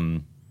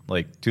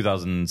like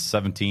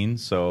 2017.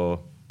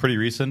 So pretty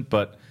recent,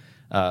 but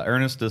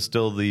Ernest is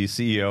still the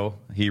CEO.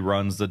 He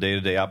runs the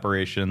day-to-day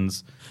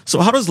operations. So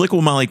how does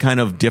Liqui Moly kind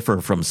of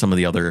differ from some of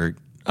the other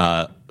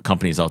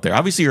companies out there?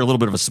 Obviously, you're a little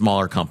bit of a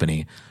smaller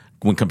company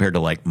when compared to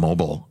like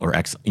Mobil or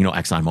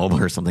Exxon Mobil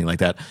or something like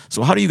that.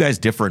 So how do you guys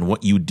differ in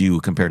what you do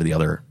compared to the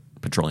other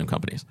petroleum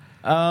companies?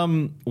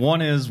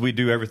 One is we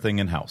do everything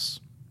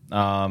in-house.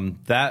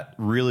 That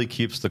really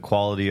keeps the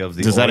quality of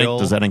the oil.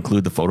 Does that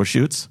include the photo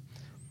shoots?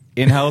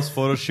 In-house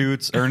photo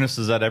shoots. Ernest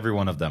is at every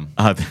one of them.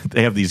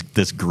 They have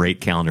this great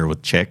calendar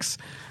with chicks.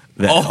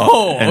 Okay.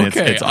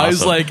 It's awesome. I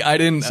was like, I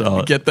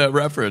didn't get that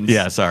reference.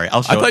 Yeah, sorry.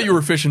 I thought you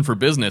were fishing for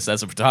business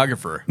as a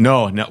photographer.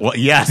 No. Well,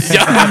 yes.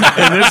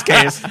 In this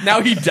case,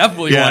 now he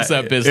definitely wants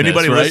that business.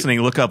 Anybody right?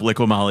 listening, look up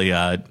Liqui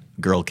Moly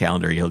girl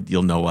calendar.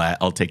 You'll know why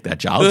I'll take that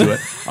job.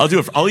 I'll do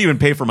it. I'll even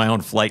pay for my own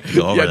flight to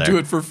go over there. Yeah, do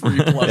it for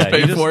free plus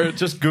pay for it.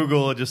 Just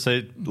Google it. Just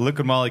say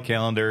Liqui Moly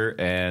calendar,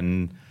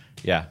 and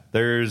yeah,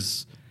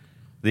 there's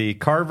the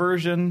car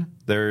version,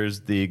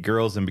 there's the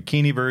girls in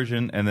bikini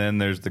version, and then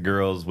there's the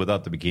girls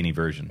without the bikini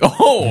version.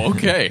 Oh,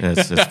 okay.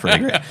 That's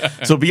pretty great.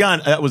 So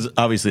beyond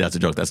that's a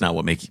joke. That's not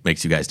what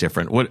makes you guys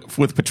different.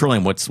 With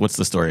petroleum, what's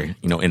the story?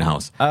 In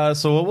house.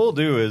 So what we'll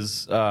do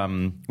is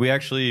we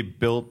actually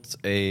built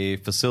a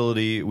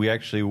facility. We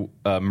actually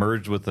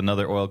merged with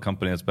another oil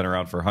company that's been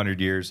around for 100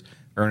 years.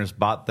 Ernest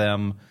bought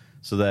them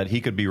so that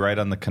he could be right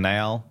on the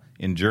canal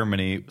in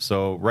Germany.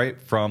 So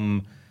right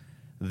from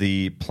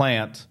the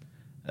plant.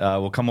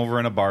 We'll come over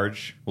in a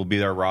barge. We'll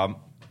be our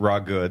raw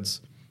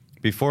goods.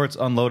 Before it's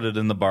unloaded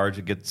in the barge,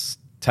 it gets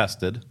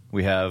tested.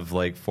 We have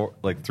like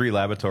 3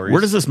 laboratories.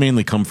 Where does this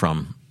mainly come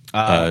from?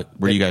 Where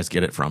do you guys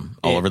get it from?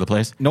 All over the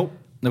place? Nope.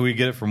 No, we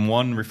get it from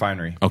one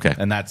refinery. Okay.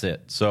 And that's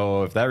it.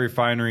 So if that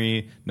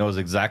refinery knows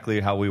exactly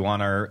how we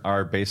want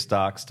our base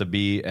stocks to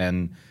be,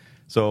 and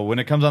so when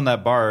it comes on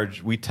that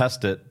barge, we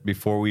test it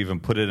before we even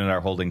put it in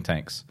our holding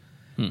tanks.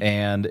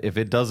 And if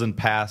it doesn't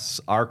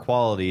pass our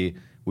quality,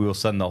 we will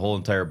send the whole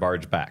entire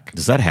barge back.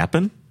 Does that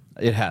happen?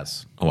 It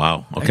has. Oh,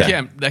 wow.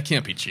 Okay. That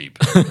can't be cheap.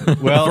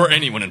 Well, for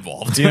anyone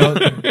involved.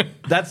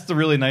 That's the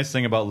really nice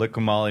thing about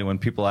Liqui Moly. When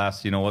people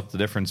ask, what's the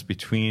difference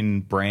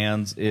between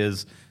brands,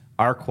 is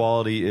our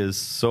quality is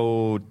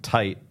so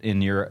tight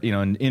in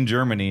in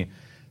Germany.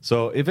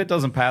 So if it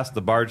doesn't pass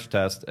the barge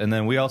test, and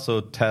then we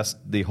also test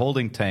the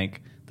holding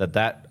tank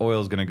that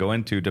oil is going to go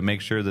into to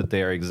make sure that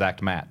they are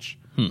exact match.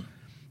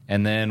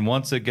 And then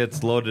once it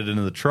gets loaded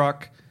into the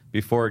truck,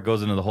 before it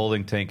goes into the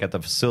holding tank at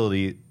the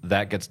facility,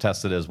 that gets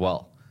tested as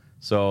well.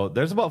 So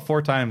there's about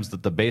 4 times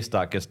that the base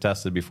stock gets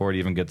tested before it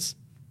even gets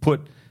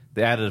put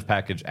the additive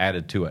package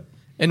added to it.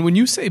 And when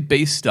you say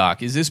base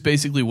stock, is this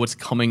basically what's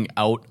coming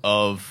out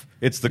of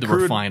the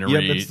crude, refinery?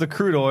 Yep, it's the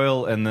crude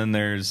oil, and then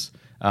there's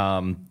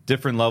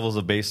different levels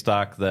of base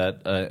stock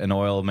that an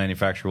oil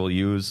manufacturer will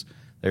use.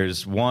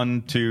 There's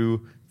 1,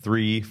 2,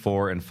 3,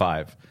 4, and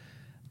 5.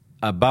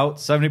 About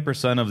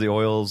 70% of the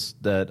oils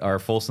that are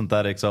full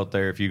synthetics out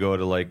there, if you go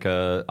to like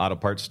a auto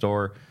parts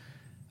store,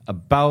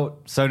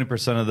 about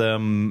 70% of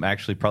them,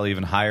 actually probably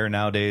even higher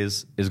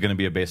nowadays, is going to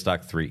be a base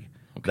stock 3. Okay.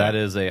 That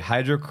is a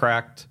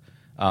hydrocracked.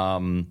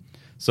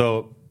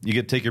 So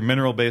you take your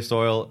mineral-based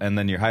oil and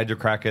then you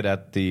hydrocrack it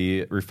at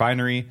the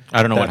refinery.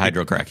 I don't know what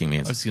hydrocracking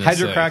means.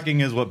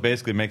 Hydrocracking is what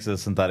basically makes it a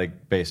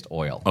synthetic-based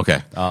oil.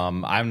 Okay.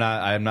 I'm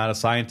not a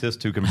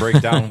scientist who can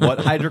break down what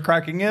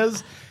hydrocracking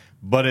is.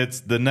 But it's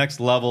the next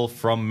level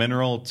from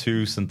mineral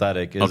to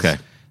synthetic. Okay.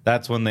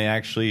 That's when they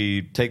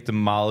actually take the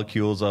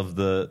molecules of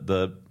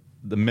the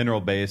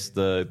mineral base,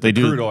 the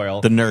crude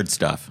oil. The nerd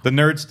stuff.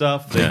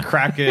 They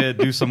crack it,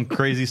 do some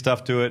crazy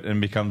stuff to it,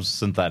 and becomes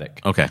synthetic.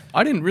 Okay.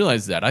 I didn't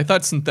realize that. I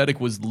thought synthetic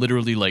was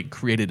literally like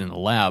created in a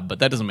lab, but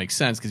that doesn't make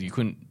sense because you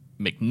couldn't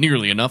make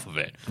nearly enough of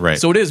it. Right.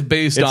 So it is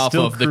based it's off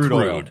of the crude.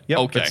 Oil. Yep.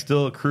 Okay. It's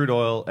still a crude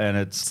oil, and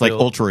it's like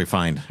ultra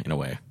refined in a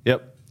way.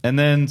 Yep. And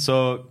then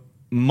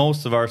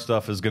most of our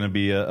stuff is going to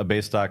be a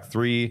base stock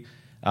 3.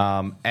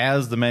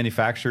 As the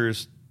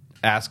manufacturers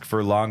ask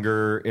for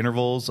longer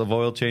intervals of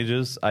oil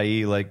changes,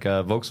 i.e. like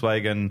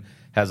Volkswagen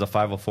has a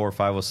 504,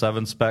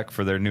 507 spec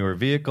for their newer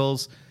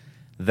vehicles,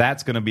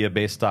 that's going to be a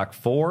base stock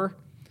 4.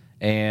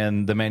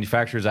 And the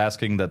manufacturer's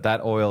asking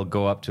that oil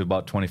go up to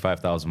about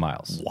 25,000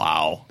 miles.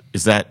 Wow.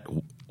 Is that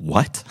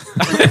what?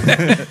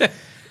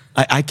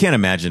 I can't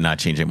imagine not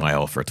changing my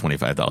oil for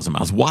 25,000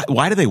 miles.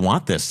 Why do they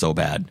want this so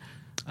bad?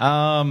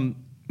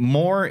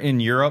 More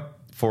in Europe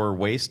for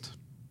waste.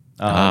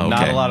 Okay.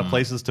 Not a lot of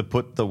places to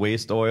put the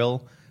waste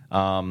oil.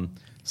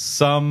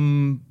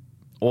 Some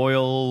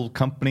oil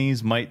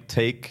companies might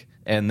take,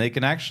 and they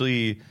can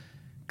actually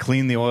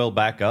clean the oil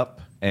back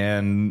up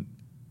and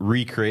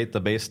recreate the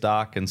base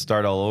stock and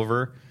start all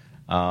over.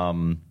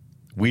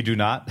 We do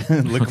not.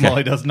 Liquid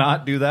Moly does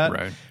not do that.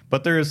 Right.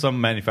 But there is some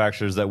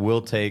manufacturers that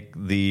will take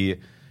the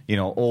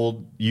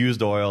old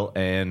used oil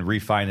and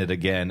refine it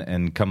again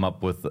and come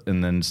up with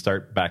and then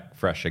start back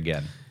fresh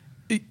again.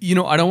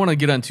 I don't want to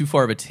get on too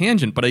far of a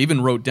tangent, but I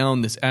even wrote down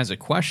this as a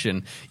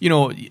question.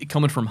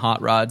 Coming from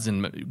hot rods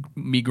and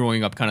me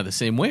growing up kind of the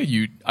same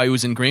way, I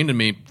was ingrained in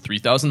me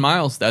 3,000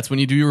 miles. That's when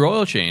you do your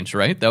oil change,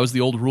 right? That was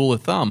the old rule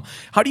of thumb.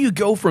 How do you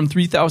go from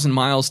 3,000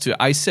 miles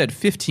to, I said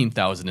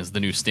 15,000 is the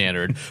new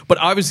standard, but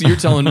obviously you're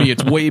telling me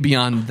it's way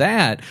beyond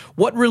that.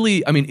 What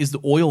really, is the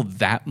oil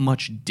that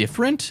much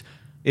different?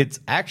 It's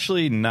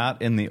actually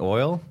not in the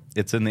oil.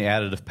 It's in the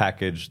additive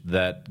package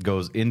that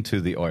goes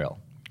into the oil.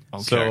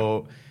 Okay.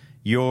 So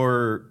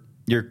your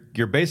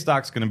base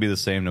stock's going to be the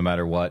same no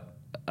matter what.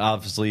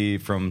 Obviously,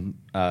 from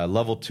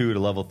level 2 to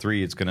level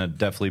 3, it's going to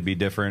definitely be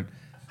different.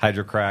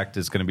 Hydrocracked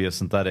is going to be a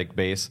synthetic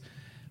base.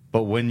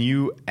 But when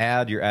you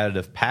add your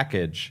additive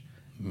package,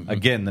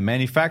 again, the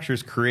manufacturer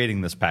is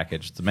creating this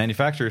package. The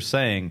manufacturer is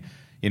saying,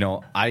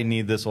 I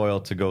need this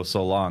oil to go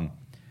so long.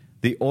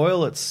 The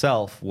oil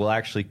itself will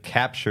actually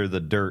capture the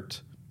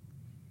dirt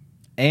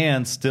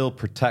and still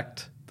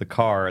protect the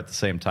car at the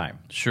same time.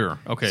 Sure.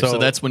 Okay. So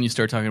that's when you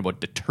start talking about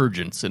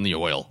detergents in the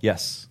oil.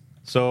 Yes.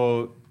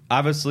 So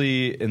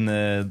obviously in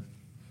the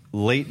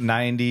late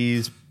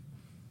 90s,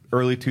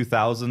 early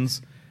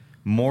 2000s,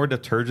 more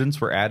detergents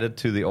were added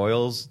to the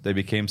oils. They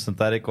became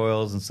synthetic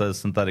oils instead of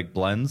synthetic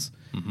blends.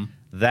 Mm-hmm.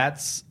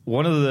 That's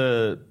one of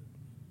the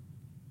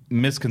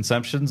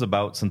misconceptions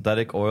about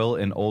synthetic oil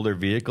in older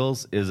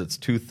vehicles is it's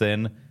too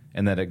thin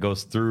and that it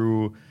goes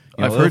through.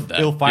 I've heard that.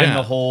 It'll find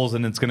the holes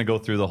and it's going to go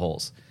through the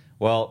holes.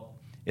 Well,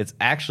 it's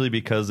actually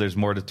because there's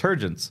more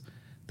detergents.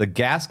 The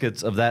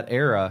gaskets of that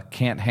era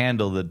can't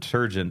handle the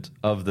detergent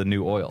of the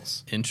new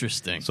oils.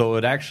 Interesting. So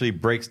it actually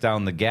breaks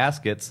down the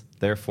gaskets,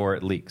 therefore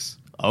it leaks.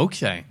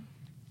 Okay.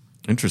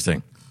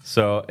 Interesting.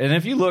 So, and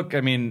if you look,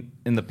 in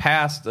the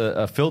past,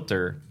 a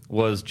filter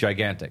was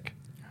gigantic.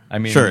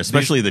 Sure,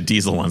 especially the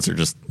diesel ones are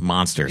just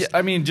monsters.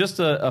 Yeah, just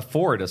a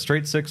Ford, a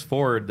straight 6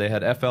 Ford, they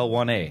had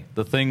FL1A.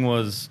 The thing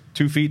was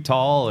 2 feet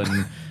tall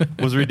and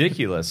was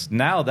ridiculous.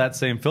 Now that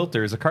same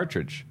filter is a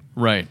cartridge.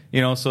 Right.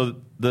 So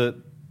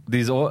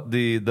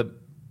the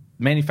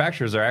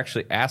manufacturers are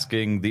actually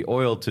asking the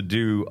oil to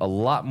do a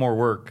lot more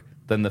work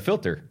than the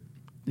filter.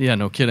 Yeah,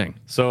 no kidding.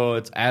 So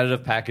it's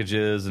additive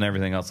packages and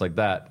everything else like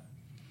that.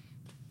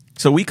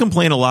 So we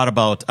complain a lot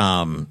about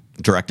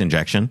direct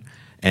injection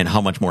and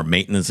how much more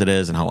maintenance it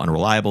is and how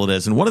unreliable it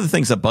is. And one of the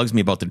things that bugs me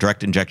about the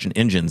direct injection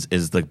engines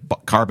is the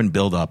carbon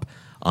buildup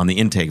on the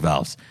intake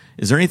valves.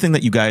 Is there anything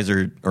that you guys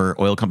or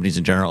oil companies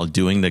in general are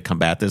doing to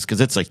combat this? Because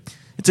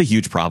it's a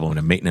huge problem and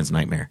a maintenance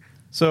nightmare.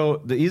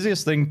 So the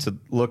easiest thing to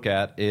look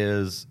at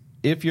is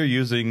if you're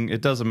using,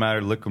 it doesn't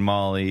matter, Liquid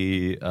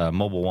Moly,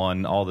 Mobil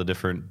 1, all the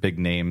different big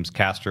names,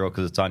 Castrol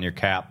because it's on your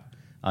cap,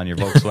 on your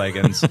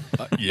Volkswagens.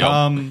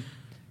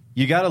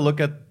 You got to look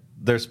at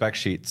their spec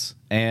sheets.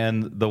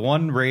 And the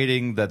one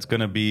rating that's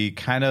going to be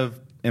kind of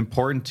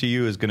important to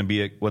you is going to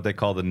be what they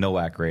call the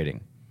NOAC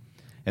rating.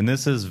 And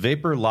this is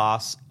vapor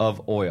loss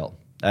of oil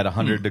at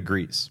 100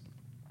 degrees.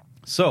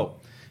 So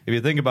if you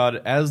think about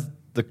it, as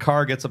the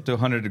car gets up to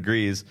 100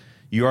 degrees,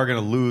 you are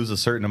going to lose a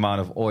certain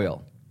amount of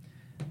oil.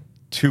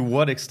 To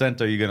what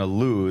extent are you going to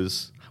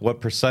lose?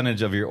 What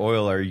percentage of your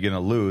oil are you going to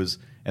lose?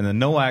 And the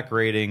NOAC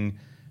rating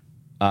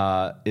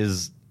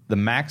is the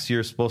max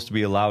you're supposed to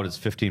be allowed is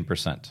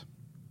 15%.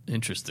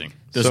 Interesting.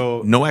 Does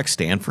NOAC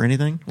stand for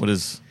anything? What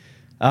is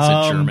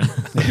it German?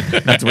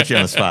 Not to put you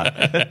on the spot.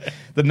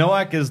 The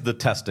NOAC is the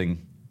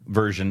testing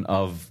version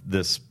of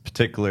this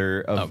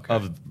particular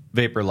of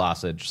vapor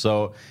lossage.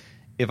 So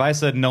if I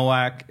said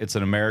NOAC, it's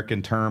an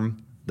American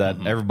term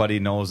that everybody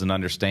knows and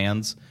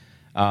understands.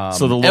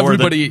 So the lower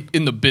everybody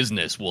in the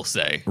business will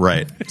say.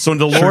 Right. So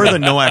the lower the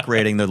NOAC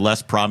rating, the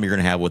less problem you're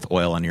going to have with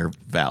oil on your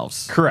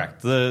valves.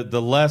 Correct.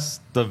 The less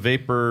the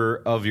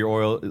vapor of your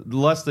oil, the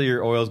less that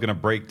your oil is going to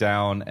break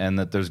down and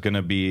that there's going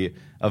to be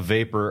a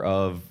vapor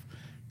of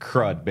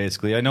crud,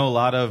 basically. I know a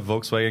lot of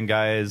Volkswagen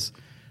guys,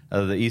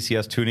 the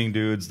ECS tuning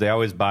dudes, they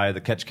always buy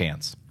the catch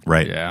cans.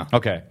 Right. Yeah.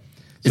 Okay.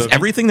 So is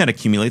everything that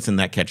accumulates in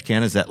that catch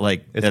can, is that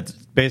that's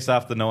based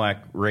off the NOAC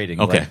rating?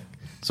 Okay.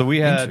 So we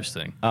had,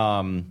 interesting.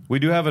 We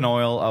do have an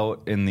oil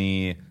out in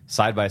the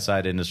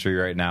side-by-side industry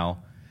right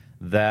now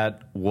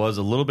that was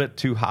a little bit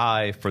too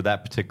high for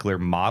that particular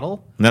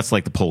model. And that's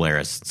like the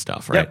Polaris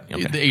stuff, right? Yep.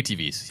 Okay. The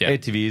ATVs. Yeah.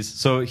 ATVs.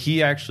 So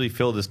he actually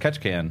filled his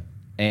catch can,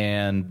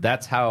 and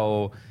that's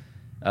how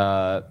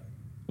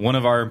one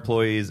of our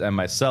employees and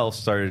myself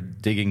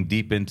started digging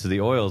deep into the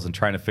oils and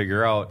trying to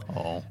figure out.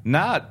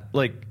 Not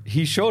like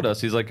he showed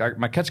us. He's like,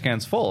 my catch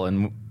can's full,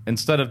 and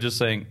instead of just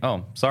saying,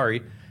 "Oh,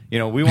 sorry."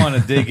 We want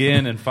to dig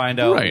in and find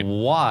out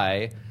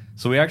why.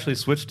 So we actually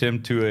switched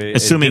him to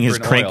assuming his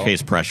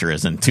crankcase oil. Pressure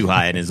isn't too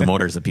high and his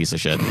motor's a piece of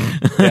shit.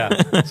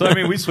 Yeah. So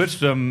we switched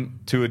him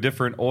to a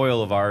different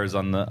oil of ours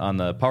on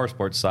the power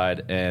sports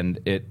side, and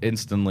it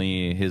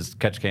instantly his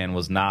catch can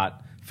was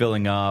not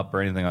filling up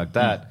or anything like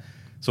that.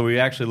 So we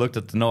actually looked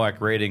at the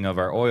NOAC rating of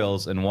our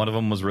oils, and one of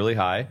them was really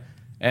high,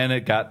 and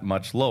it got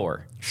much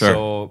lower. Sure.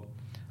 So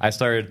I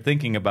started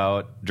thinking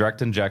about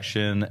direct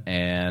injection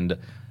and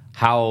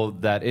how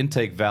that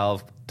intake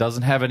valve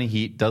doesn't have any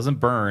heat, doesn't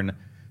burn.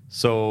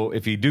 So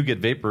if you do get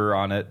vapor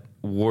on it,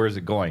 where is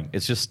it going?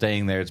 It's just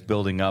staying there. It's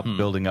building up,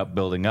 building up,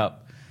 building up.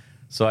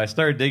 So I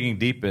started digging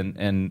deep,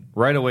 and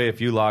right away,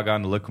 if you log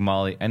on to Liqui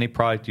Moly, any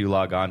product you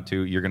log on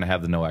to, you're going to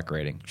have the NOAC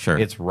rating. Sure.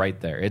 It's right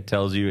there. It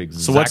tells you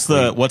exactly.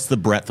 So what's the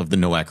breadth of the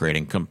NOAC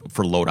rating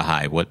for low to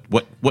high?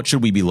 What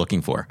should we be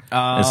looking for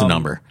as a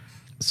number?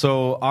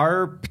 So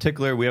our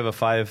particular, we have a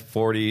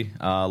 540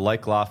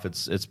 Lycloff.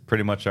 It's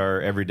pretty much our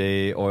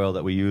everyday oil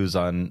that we use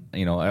on,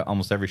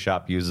 almost every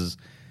shop uses.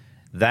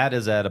 That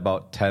is at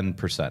about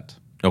 10%.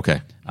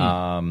 Okay.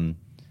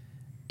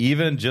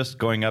 Even just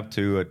going up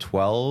to a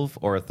 12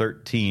 or a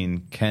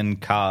 13 can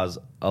cause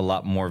a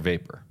lot more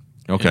vapor.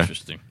 Okay.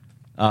 Interesting.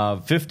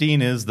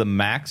 15 is the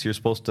max you're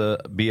supposed to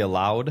be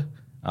allowed.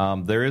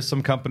 There is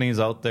some companies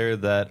out there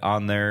that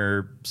on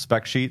their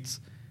spec sheets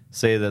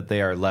say that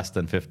they are less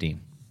than 15.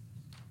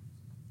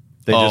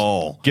 They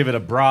just give it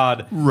a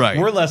broad, right.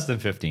 We're less than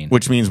 15.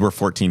 Which means we're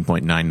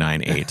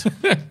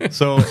 14.998.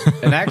 So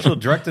an actual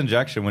direct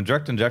injection, when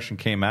direct injection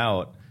came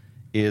out,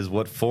 is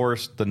what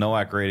forced the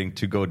NOAC rating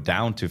to go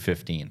down to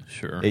 15.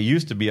 Sure. It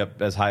used to be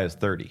up as high as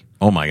 30.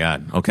 Oh, my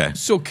God. Okay.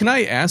 So can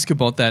I ask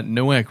about that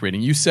NOAC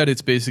rating? You said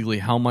it's basically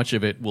how much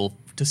of it will,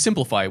 to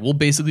simplify, will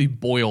basically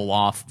boil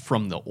off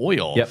from the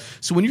oil. Yep.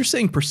 So when you're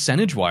saying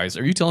percentage-wise,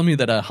 are you telling me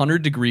that at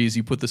 100 degrees,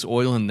 you put this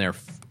oil in there,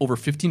 over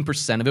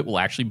 15% of it will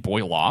actually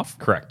boil off?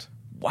 Correct.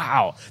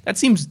 Wow. That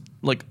seems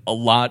like a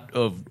lot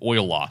of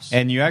oil loss.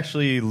 And you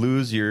actually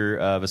lose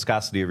your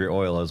viscosity of your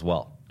oil as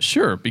well.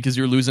 Sure, because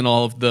you're losing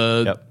all of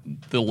the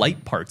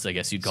light parts, I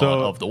guess you'd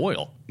call it, of the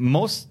oil.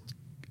 Most,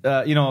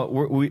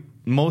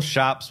 most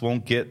shops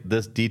won't get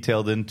this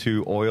detailed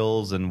into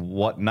oils and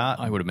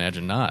whatnot. I would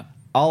imagine not.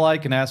 All I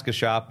can ask a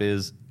shop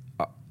is,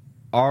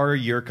 are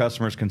your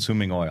customers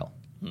consuming oil?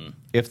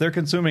 If they're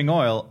consuming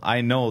oil,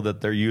 I know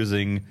that they're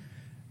using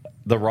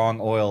the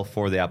wrong oil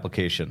for the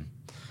application.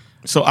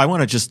 So I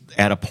want to just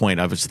add a point.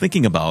 I was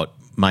thinking about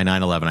my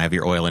 911. I have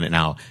your oil in it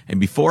now. And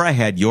before I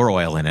had your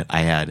oil in it,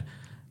 I had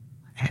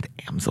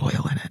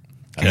AMSOIL in it.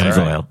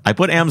 AMSOIL. I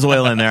put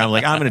AMSOIL in there. I'm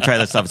like, I'm going to try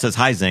this stuff. It says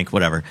high zinc,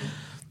 whatever.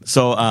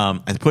 So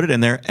I put it in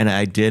there, and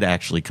I did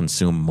actually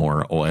consume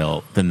more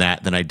oil than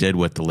I did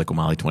with the Liqui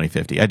Moly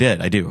 2050. I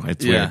do.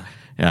 It's weird.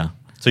 Yeah.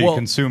 So you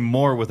consume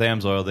more with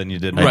AMSOIL than you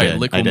did. Right,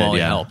 Liqui Moly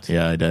helped.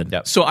 Yeah, I did.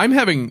 Yep. So I'm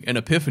having an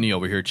epiphany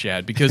over here,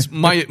 Chad, because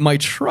my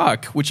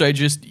truck, which I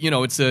just,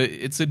 it's a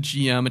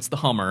GM, it's the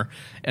Hummer,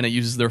 and it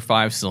uses their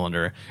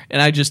 5-cylinder,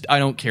 and I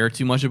don't care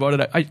too much about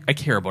it. I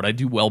care about it. I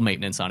do well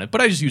maintenance on it,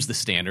 but I just use the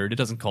standard. It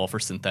doesn't call for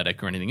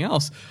synthetic or anything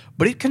else,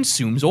 but it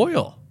consumes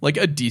oil, like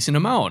a decent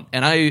amount,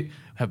 and I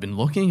have been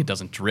looking. It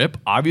doesn't drip.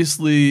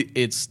 Obviously,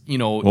 it's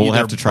we'll either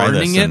have to try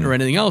burning this it or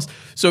anything else.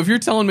 So if you're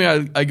telling me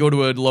I go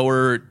to a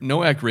lower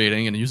NOAC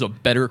rating and use a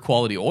better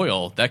quality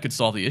oil, that could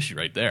solve the issue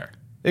right there.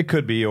 It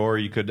could be, or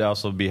you could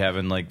also be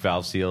having like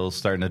valve seals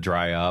starting to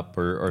dry up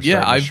or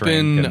I've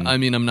been.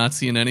 I'm not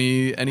seeing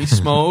any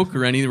smoke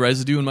or any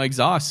residue in my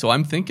exhaust, so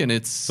I'm thinking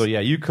it's. So yeah,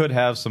 you could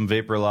have some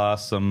vapor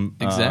loss, some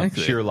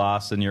shear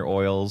loss in your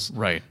oils,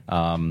 right?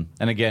 And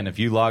again, if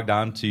you logged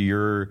on to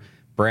your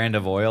brand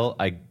of oil,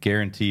 I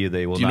guarantee you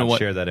they will not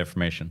share that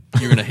information.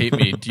 You're going to hate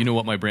me. Do you know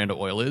what my brand of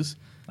oil is?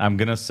 I'm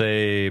going to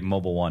say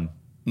Mobil 1.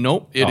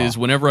 Nope. It is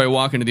whenever I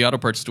walk into the auto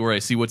parts store, I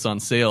see what's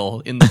on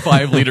sale in the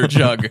 5-liter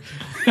jug.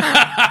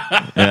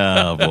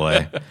 Oh,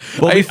 boy.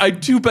 Well, I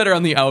do better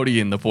on the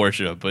Audi and the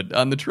Porsche, but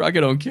on the truck,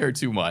 I don't care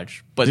too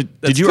much. But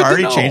did you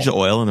already change the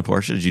oil in the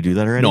Porsche? Did you do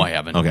that already? No, I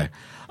haven't. Okay.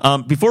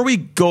 Before we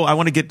go, I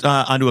want to get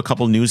onto a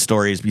couple news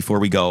stories before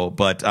we go.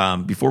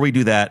 But before we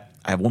do that,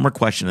 I have one more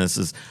question. This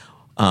is...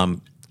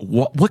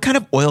 what kind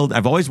of oil?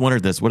 I've always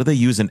wondered this. What do they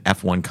use in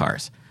F1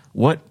 cars?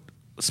 What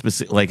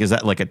specific? Like, is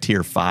that like a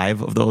tier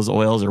 5 of those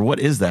oils, or what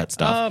is that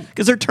stuff?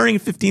 Because they're turning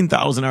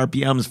 15,000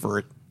 RPMs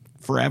for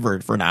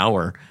forever for an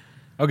hour.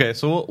 Okay,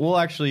 so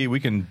we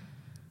can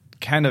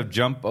kind of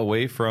jump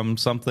away from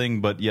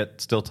something, but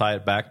yet still tie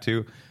it back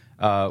to.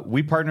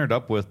 We partnered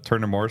up with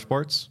Turner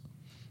Motorsports.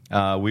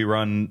 We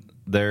run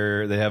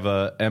they have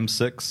a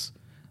M6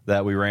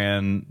 that we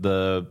ran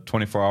the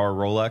 24-hour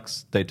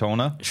Rolex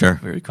Daytona. Sure.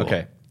 Very cool.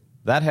 Okay.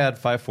 That had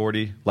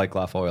 540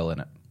 Lycloff oil in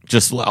it.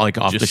 Just like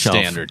off the shelf?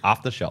 Standard.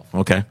 Off the shelf.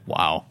 Okay.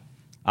 Wow.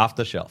 Off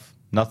the shelf.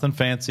 Nothing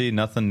fancy,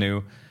 nothing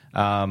new.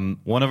 One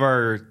of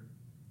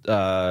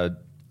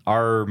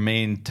our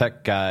main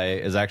tech guy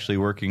is actually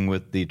working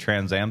with the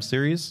Trans Am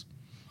series,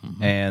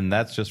 and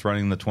that's just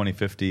running the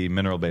 2050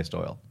 mineral-based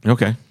oil.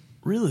 Okay.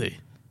 Really?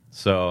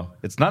 So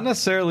it's not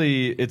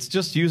necessarily, it's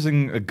just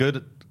using a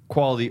good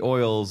quality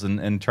oils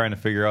and trying to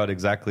figure out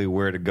exactly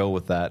where to go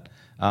with that.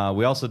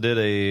 We also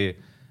did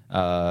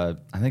I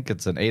think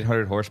it's an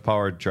 800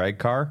 horsepower drag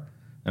car,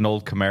 an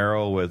old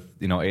Camaro with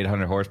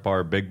 800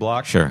 horsepower big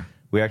block. Sure.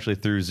 We actually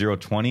threw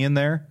 020 in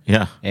there.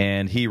 Yeah.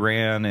 And he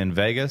ran in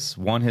Vegas,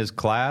 won his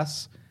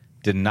class,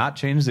 did not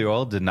change the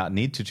oil, did not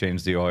need to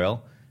change the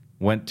oil,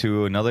 went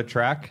to another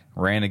track,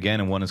 ran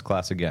again, and won his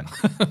class again.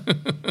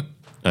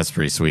 That's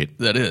pretty sweet.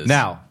 That is.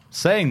 Now,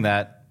 saying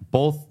that,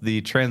 both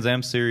the Trans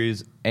Am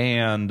Series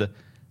and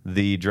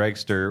the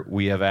Dragster,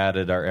 we have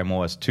added our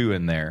MOS2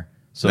 in there.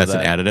 So that's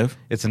an additive?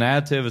 It's an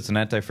additive. It's an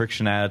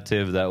anti-friction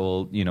additive that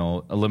will,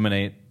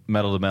 eliminate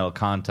metal-to-metal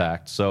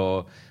contact.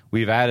 So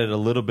we've added a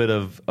little bit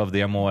of the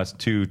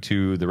MOS2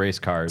 to the race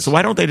cars. So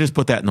why don't they just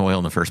put that in oil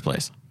in the first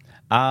place?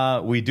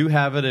 We do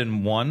have it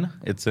in one.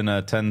 It's in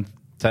a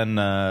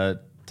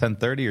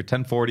 1030 or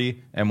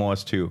 1040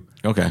 MOS2.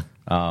 Okay.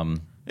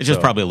 It's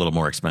just probably a little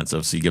more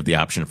expensive, so you give the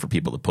option for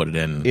people to put it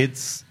in.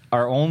 It's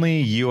our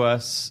only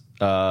U.S.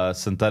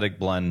 Synthetic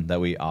blend that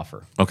we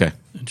offer. Okay.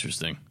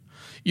 Interesting.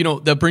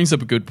 That brings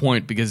up a good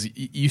point, because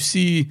you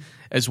see,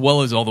 as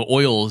well as all the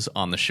oils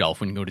on the shelf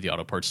when you go to the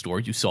auto parts store,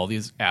 you saw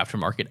these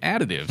aftermarket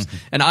additives.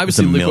 And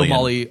obviously Liqui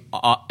Moly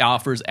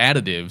offers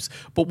additives.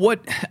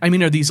 But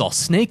are these all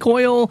snake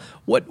oil?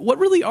 What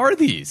really are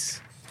these?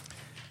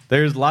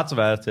 There's lots of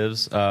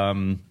additives.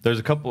 There's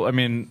a couple.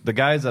 The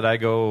guys that I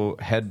go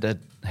head to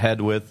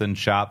head with in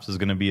shops is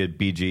going to be at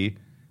BG.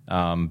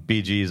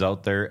 BG is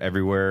out there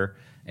everywhere.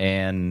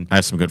 And I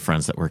have some good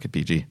friends that work at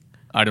BG.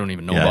 I don't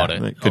even know about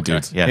it. Good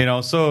dudes. Yeah.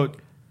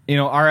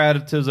 Our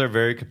additives are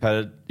very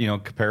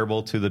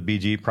comparable to the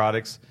BG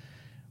products.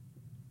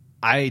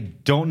 I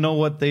don't know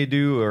what they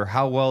do or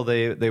how well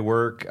they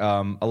work.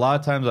 A lot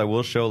of times I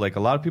will show, a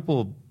lot of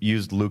people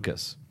used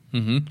Lucas.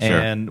 Mm-hmm.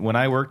 And when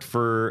I worked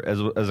as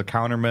a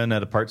counterman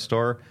at a parts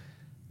store,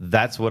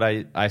 that's what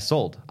I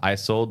sold. I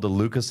sold the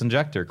Lucas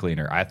injector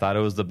cleaner. I thought it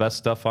was the best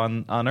stuff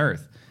on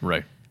earth.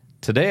 Right.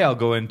 Today I'll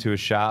go into a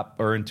shop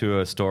or into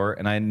a store,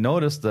 and I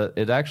noticed that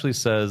it actually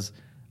says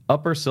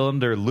upper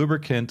cylinder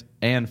lubricant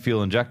and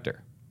fuel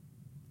injector.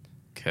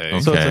 Okay.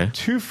 So it's a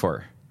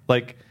twofer.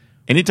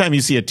 Anytime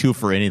you see a two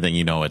for anything,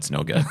 it's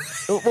no good.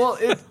 Well,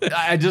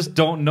 I just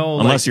don't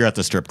know. Unless you're at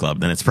the strip club,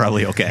 then it's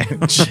probably okay.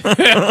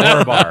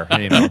 Or a bar,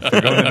 if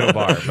you're going into a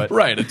bar. But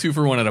right, a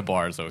 2-for-1 at a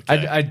bar is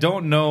okay. I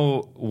don't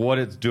know what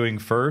it's doing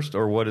first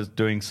or what it's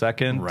doing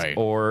second, right,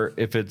 or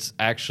if it's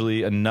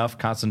actually enough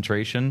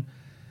concentration.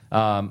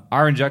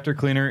 Our injector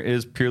cleaner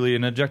is purely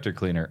an injector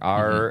cleaner.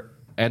 Our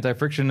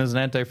anti-friction is an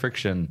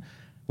anti-friction.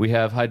 We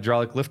have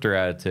hydraulic lifter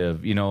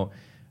additive.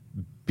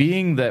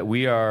 Being that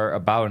we are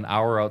about an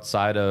hour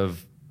outside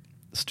of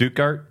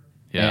Stuttgart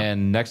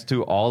and next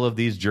to all of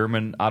these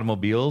German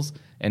automobiles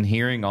and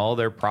hearing all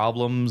their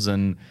problems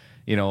and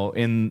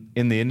in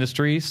the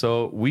industry,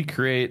 so we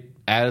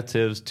create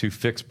additives to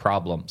fix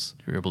problems.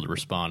 You're able to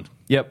respond.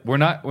 Yep, we're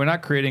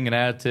not creating an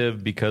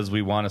additive because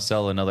we want to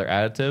sell another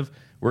additive.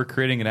 We're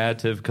creating an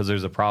additive because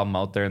there's a problem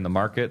out there in the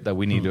market that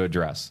we need to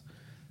address.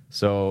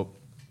 So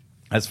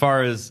as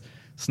far as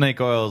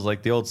snake oils,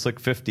 like the old Slick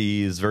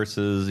 50s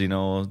versus,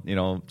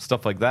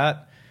 stuff like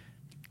that,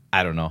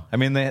 I don't know.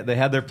 They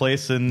had their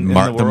place in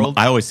the world.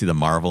 I always see the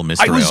Marvel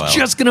Mystery Oil. I was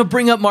just going to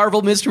bring up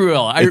Marvel Mystery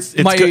Oil. It's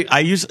good.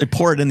 I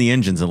pour it in the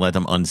engines and let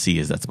them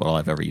unseize. That's about all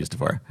I've ever used it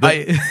for.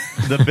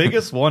 The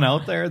biggest one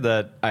out there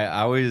that I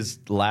always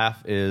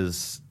laugh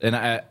is, and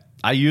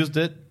I used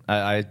it,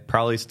 I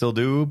probably still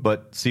do,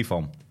 but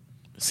Seafoam.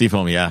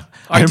 Seafoam, yeah.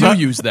 I do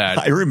use that.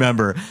 I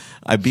remember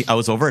I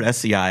was over at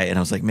SCI and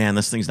I was like, man,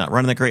 this thing's not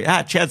running that great.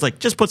 Chad's like,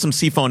 just put some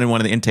Seafoam in one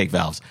of the intake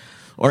valves,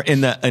 or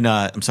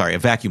a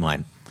vacuum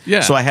line.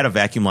 Yeah. So I had a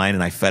vacuum line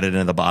and I fed it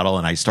into the bottle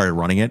and I started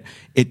running it.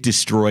 It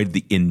destroyed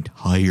the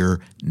entire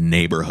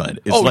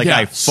neighborhood. It's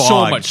I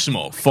so much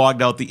smoke.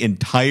 Fogged out the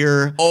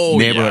entire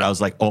neighborhood. Yeah. I was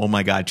like, oh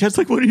my God. Chad's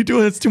like, what are you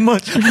doing? It's too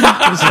much.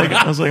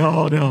 I was like,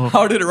 oh no.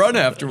 How did it run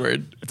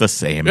afterward? The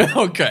same.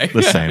 Okay.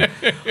 The same.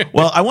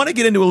 Well, I want to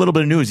get into a little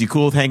bit of news. You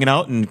cool with hanging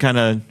out and kind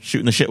of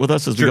shooting the shit with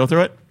us as we go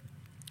through it?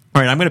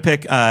 All right, I'm going to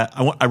pick,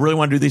 I really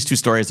want to do these two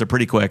stories. They're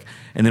pretty quick.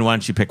 And then why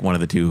don't you pick one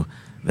of the two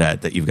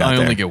that you've got there.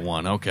 I only get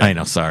one. Okay. I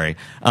know. Sorry.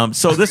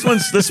 So this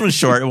one's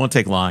short. It won't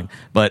take long.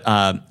 But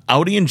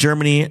Audi in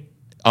Germany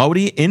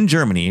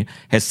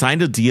has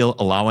signed a deal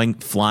allowing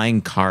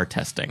flying car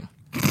testing.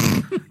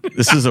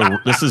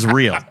 This is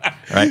real,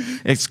 right?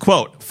 It's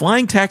quote,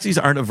 flying taxis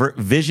aren't a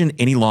vision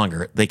any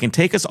longer. They can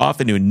take us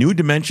off into a new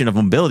dimension of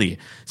mobility,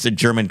 said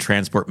German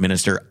Transport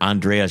Minister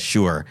Andreas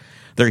Schur.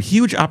 They're a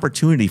huge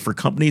opportunity for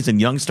companies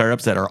and young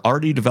startups that are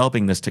already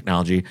developing this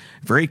technology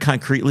very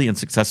concretely and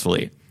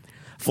successfully.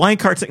 Flying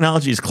car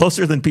technology is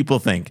closer than people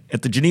think.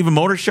 At the Geneva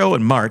Motor Show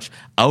in March,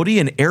 Audi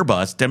and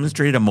Airbus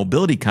demonstrated a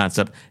mobility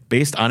concept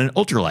based on an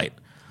ultralight.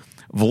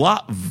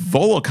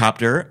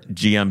 Volocopter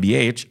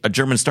GmbH, a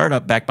German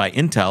startup backed by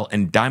Intel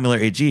and Daimler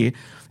AG,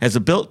 has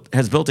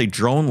built a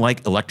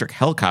drone-like electric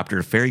helicopter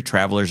to ferry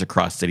travelers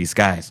across city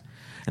skies.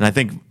 And I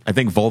think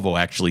Volvo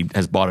actually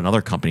has bought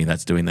another company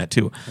that's doing that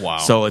too. Wow!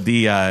 So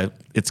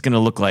it's going to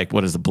look like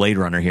what is the Blade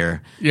Runner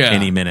here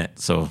any minute.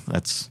 So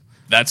that's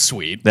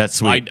sweet. That's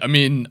sweet.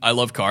 I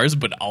love cars,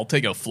 but I'll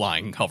take a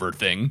flying hover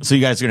thing. So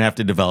you guys are gonna have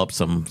to develop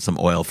some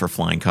oil for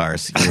flying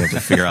cars. You have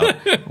to figure out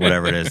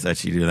whatever it is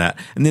that you do that.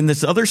 And then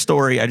this other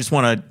story, I just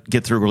want to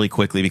get through really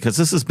quickly because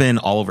this has been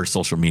all over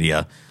social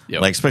media,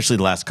 especially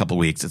the last couple of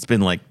weeks. It's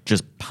been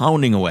just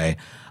pounding away.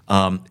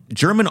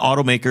 German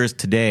automakers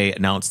today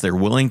announced they're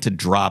willing to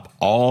drop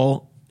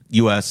all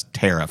U.S.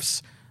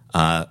 tariffs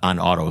on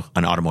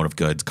automotive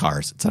goods,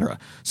 cars, etc.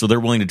 So they're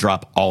willing to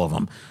drop all of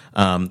them.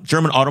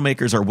 German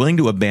automakers are willing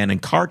to abandon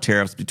car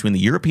tariffs between the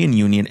European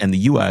Union and the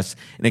U.S.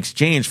 in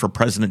exchange for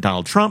President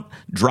Donald Trump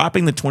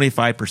dropping the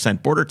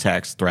 25% border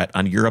tax threat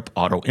on Europe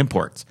auto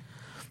imports.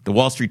 The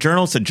Wall Street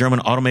Journal said German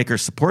automakers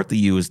support the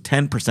EU's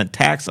 10%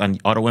 tax on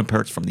auto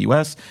imports from the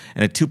U.S.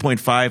 and a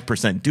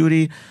 2.5%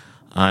 duty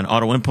on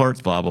auto imports,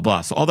 blah, blah,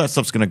 blah. So all that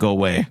stuff's going to go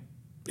away,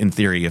 in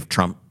theory, if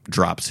Trump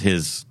drops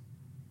his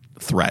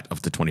threat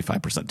of the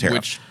 25% tariff.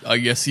 Which I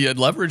guess he had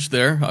leverage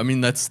there. I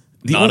mean, that's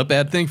not a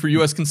bad thing for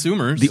U.S.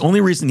 consumers. The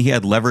only reason he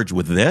had leverage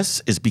with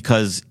this is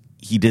because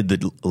he did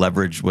the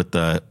leverage with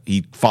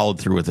he followed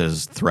through with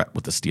his threat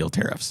with the steel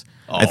tariffs.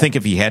 Oh. I think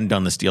if he hadn't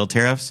done the steel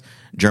tariffs,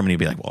 Germany would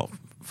be like, well,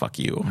 fuck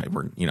you.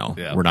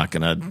 We're not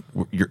going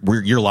to,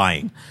 you're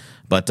lying.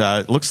 But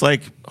it looks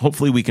like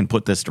hopefully we can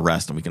put this to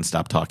rest and we can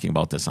stop talking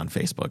about this on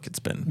Facebook.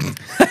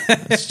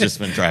 It's just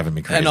been driving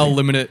me crazy. And I'll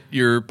limit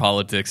your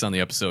politics on the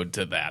episode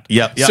to that.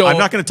 Yeah. So, I'm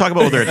not going to talk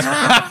about whether it's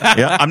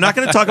I'm not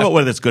going to talk about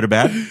whether it's good or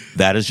bad.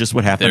 That is just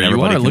what happened. There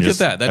you are. Look at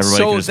that. That's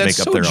so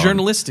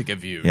journalistic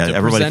of you to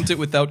present it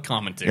without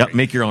commentary. Yep,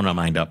 make your own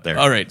mind up there.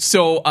 All right.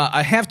 So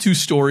I have two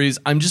stories.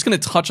 I'm just going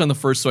to touch on the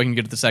first so I can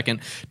get to the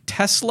second.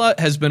 Tesla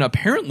has been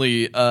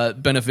apparently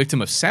been a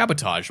victim of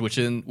sabotage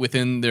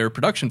within their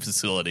production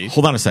facility.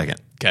 Hold on a second.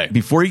 Okay.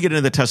 Before you get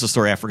into the Tesla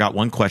story, I forgot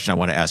one question I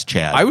want to ask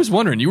Chad. I was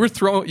wondering, you were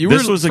throwing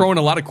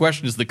a lot of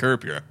questions to the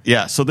curb here.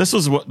 Yeah. So this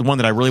was the one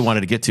that I really wanted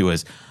to get to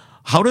is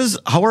how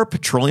are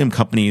petroleum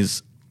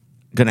companies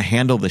going to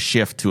handle the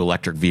shift to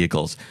electric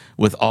vehicles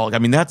with all? I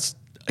mean, that's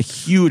a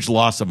huge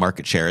loss of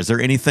market share. Is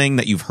there anything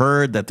that you've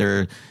heard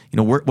that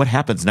what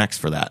happens next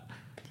for that?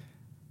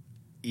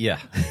 Yeah.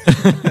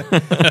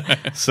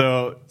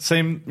 So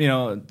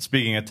same,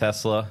 speaking of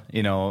Tesla,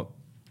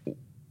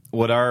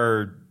 what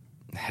our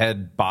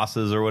head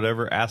bosses or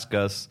whatever ask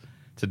us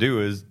to do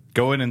is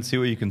go in and see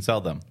what you can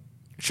sell them.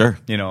 Sure.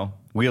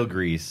 Wheel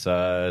grease,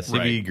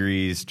 CV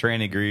grease,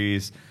 tranny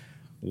grease.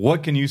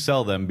 What can you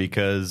sell them?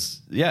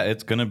 Because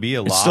it's going to be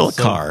a loss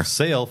of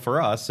sale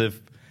for us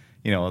if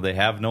they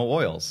have no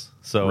oils.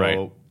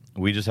 So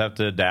we just have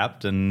to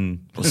adapt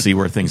and we'll see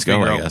where things go,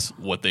 I guess.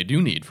 What they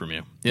do need from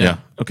you. Yeah.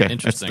 Okay.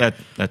 Interesting.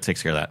 That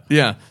takes care of that.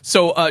 Yeah.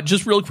 So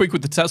just real quick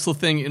with the Tesla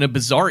thing, in a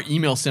bizarre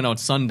email sent out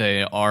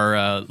Sunday,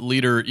 our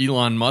leader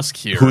Elon Musk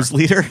here. Who's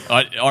leader?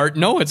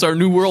 It's our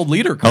new world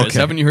leader, Chris. Okay.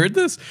 Haven't you heard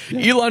this?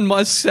 Yeah. Elon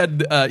Musk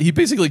said he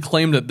basically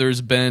claimed that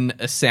there's been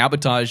a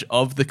sabotage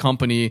of the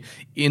company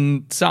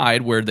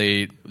inside where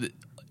they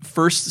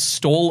first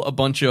stole a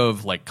bunch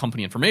of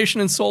company information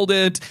and sold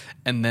it,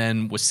 and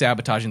then was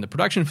sabotaging the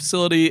production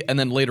facility. And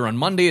then later on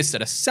Monday, it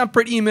sent a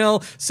separate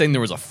email saying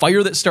there was a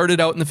fire that started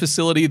out in the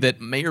facility that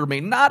may or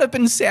may not have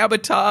been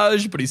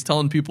sabotaged, but he's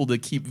telling people to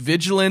keep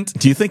vigilant.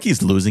 Do you think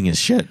he's losing his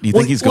shit? Do you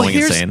think he's going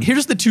insane?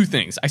 Here's the two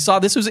things. I saw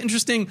this was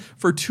interesting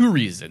for two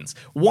reasons.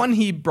 One,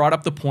 he brought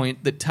up the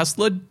point that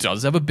Tesla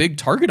does have a big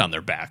target on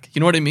their back. You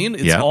know what I mean?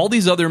 It's all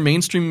these other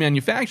mainstream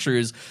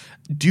manufacturers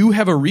do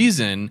have a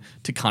reason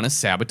to kind of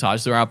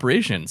sabotage their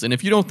operations. And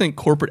if you don't think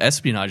corporate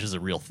espionage is a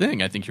real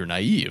thing, I think you're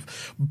naive.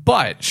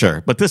 But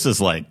sure, but this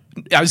is I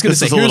was going to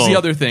say, here's the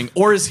other thing.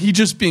 Or is he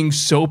just being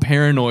so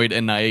paranoid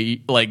and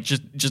naive,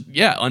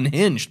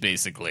 unhinged,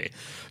 basically?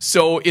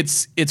 So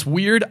it's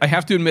weird. I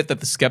have to admit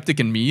that the skeptic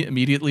in me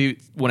immediately,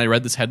 when I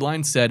read this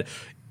headline, said,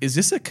 is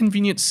this a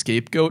convenient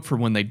scapegoat for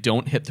when they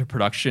don't hit their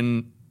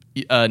production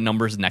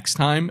numbers next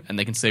time, and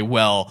they can say,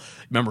 well,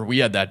 remember we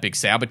had that big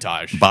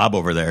sabotage. Bob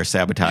over there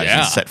sabotaged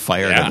and set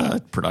fire to the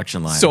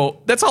production line.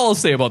 So that's all I'll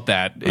say about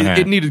that.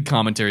 It needed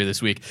commentary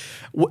this week.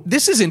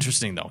 This is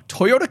interesting, though.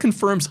 Toyota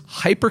confirms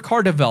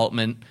hypercar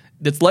development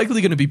that's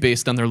likely going to be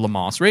based on their Le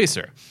Mans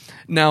racer.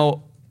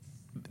 Now,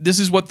 this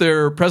is what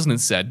their president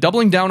said,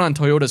 doubling down on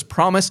Toyota's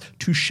promise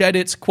to shed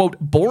its, quote,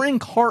 boring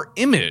car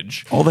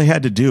image. All they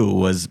had to do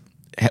was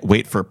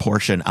wait for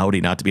Porsche and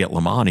Audi not to be at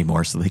Le Mans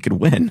anymore so they could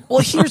win.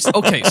 Well,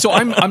 okay. So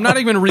I'm not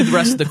even going to read the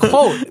rest of the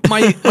quote.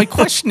 My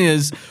question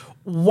is,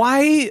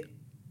 why?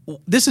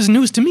 This is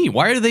news to me.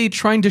 Why are they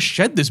trying to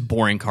shed this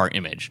boring car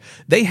image?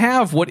 They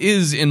have what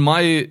is, in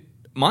my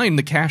mind,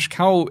 the cash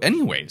cow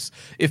anyways.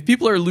 If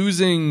people are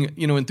losing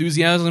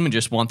enthusiasm and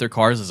just want their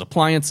cars as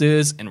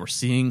appliances, and we're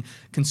seeing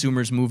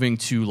consumers moving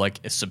to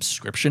a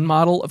subscription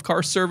model of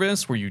car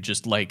service where you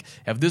just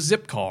have the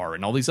Zipcar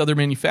and all these other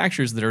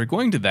manufacturers that are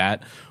going to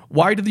that,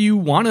 why do you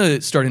want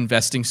to start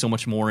investing so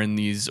much more in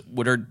these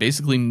what are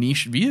basically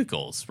niche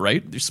vehicles,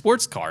 right? They're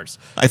sports cars.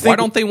 Why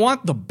don't they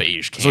want the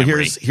beige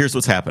Camry? So here's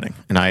what's happening,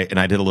 and I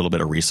did a little bit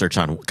of research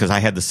on, because I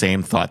had the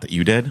same thought that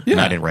you did, and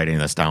I didn't write any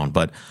of this down,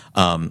 but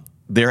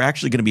they're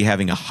actually going to be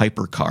having a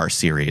hypercar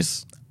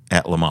series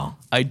at Le Mans.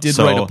 I did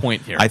write a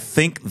point here. I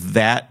think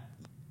that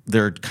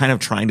they're kind of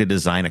trying to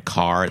design a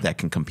car that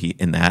can compete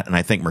in that, and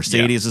I think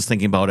Mercedes is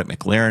thinking about it,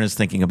 McLaren is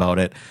thinking about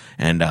it,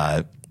 and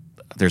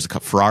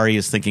Ferrari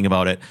is thinking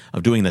about it,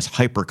 of doing this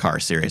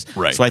hypercar series.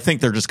 Right. So I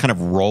think they're just kind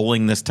of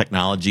rolling this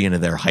technology into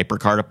their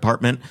hypercar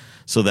department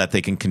so that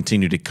they can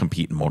continue to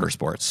compete in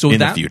motorsports in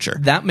the future.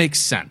 That makes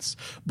sense.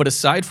 But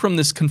aside from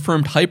this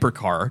confirmed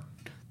hypercar,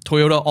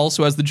 Toyota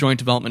also has the joint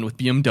development with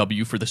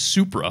BMW for the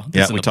Supra.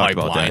 Yeah, we talked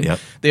about that. Yep.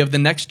 They have the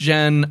next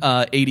gen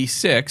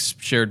 86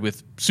 shared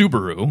with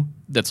Subaru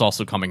that's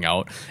also coming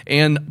out,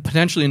 and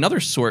potentially another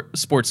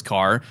sports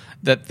car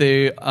that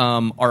they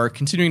are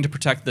continuing to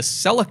protect the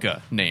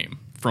Celica name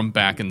from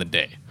back in the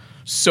day.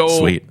 So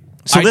sweet.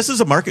 So this is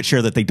a market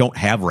share that they don't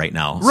have right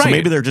now. Right. So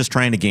maybe they're just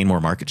trying to gain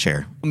more market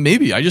share.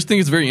 Maybe. I just think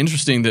it's very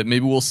interesting that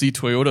maybe we'll see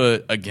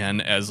Toyota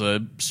again as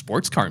a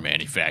sports car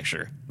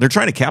manufacturer. They're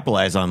trying to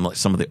capitalize on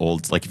some of the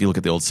old, like if you look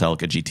at the old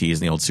Celica GTs and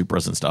the old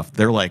Supras and stuff,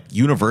 they're like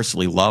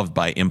universally loved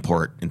by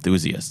import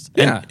enthusiasts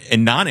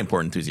and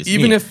non-import enthusiasts.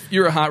 Even if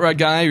you're a hot rod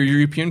guy or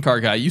European car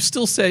guy, you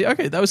still say,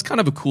 okay, that was kind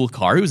of a cool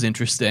car. It was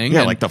interesting. Yeah,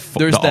 and like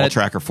the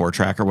all-track or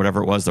four-track or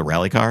whatever it was, the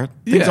rally car.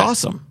 It's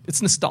awesome.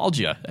 It's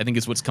nostalgia, I think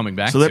is what's coming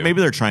back so that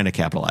maybe they're trying to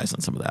capitalize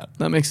on some of that.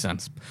 That makes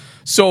sense.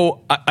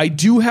 So I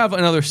do have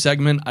another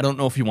segment. I don't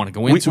know if you want to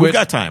go into it. We've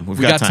got time. We've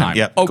got time.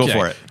 Yep, okay. Go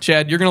for it.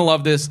 Chad, you're going to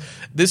love this.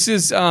 This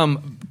is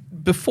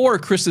before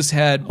Chris has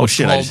had... Oh,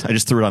 shit. I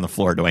just threw it on the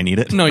floor. Do I need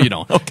it? No, you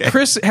don't. Okay.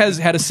 Chris has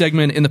had a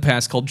segment in the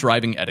past called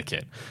Driving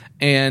Etiquette.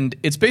 And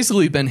it's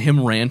basically been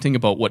him ranting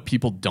about what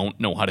people don't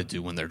know how to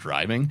do when they're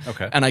driving.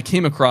 Okay. And I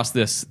came across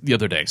this the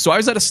other day. So I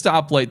was at a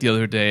stoplight the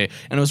other day,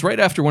 and it was right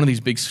after one of these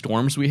big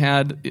storms we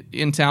had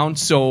in town.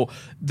 So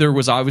there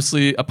was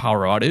obviously a power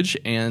outage,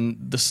 and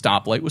the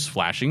stoplight was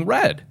flashing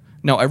red.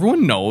 Now,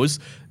 everyone knows...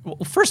 Well,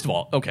 first of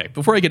all, okay,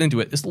 before I get into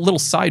it, this little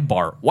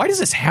sidebar. Why does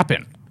this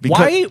happen?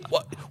 Why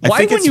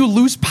when you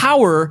lose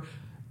power,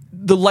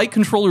 the light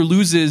controller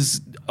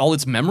loses all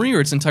its memory or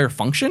its entire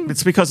function?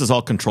 It's because it's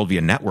all controlled via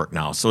network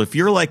now. So if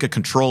you're like a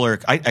controller,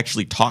 I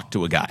actually talked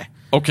to a guy.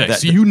 Okay,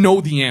 so you know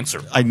the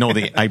answer. I know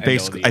the. I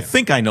basically. I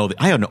think I know the.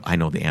 I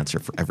know the answer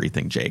for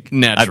everything, Jake.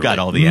 Naturally. I've got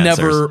all the answers.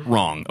 Never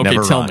wrong. Okay,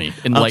 Never tell wrong. me.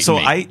 Enlighten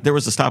me. There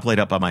was a stoplight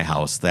up by my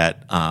house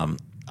that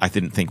I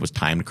didn't think was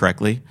timed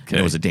correctly. Okay. And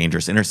it was a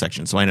dangerous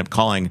intersection. So I ended up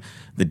calling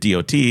the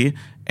DOT and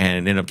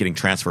ended up getting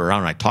transferred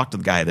around. And I talked to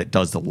the guy that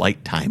does the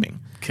light timing.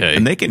 Okay.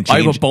 And they can change.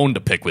 I have a bone to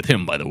pick with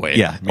him, by the way.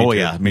 Yeah.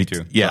 Me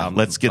too. Yeah.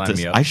 Let's get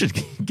this. I should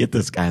get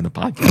this guy on the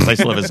podcast. I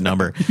still have his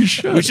number. We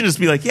should just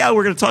be like, yeah,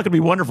 we're going to talk. It'll be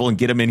wonderful, and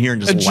get him in here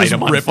and just light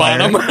him on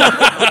fire. On him.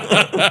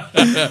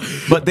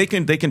 But they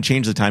can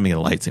change the timing of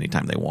the lights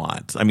anytime they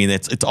want. I mean,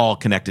 it's all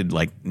connected,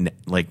 like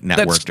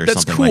networked or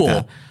something cool, like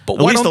that. But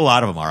at least a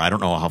lot of them are. I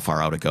don't know how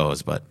far out it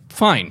goes, but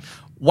fine.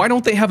 Why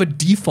don't they have a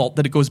default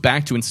that it goes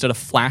back to instead of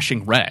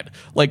flashing red?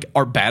 Like,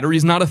 are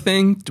batteries not a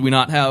thing? Do we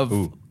not have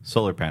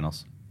solar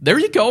panels? There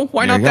you go.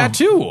 Why not that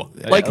too?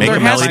 Like there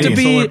has to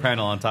be a solar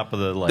panel on top of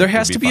the light. There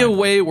has to be a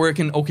way where it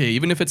can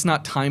even if it's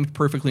not timed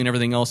perfectly and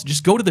everything else,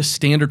 just go to the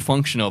standard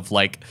function of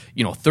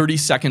 30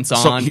 seconds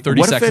on,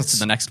 30 seconds to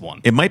the next one.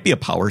 It might be a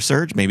power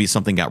surge. Maybe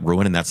something got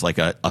ruined and that's like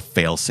a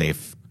fail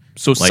safe.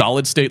 So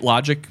solid state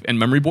logic and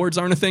memory boards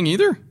aren't a thing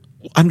either?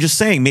 I'm just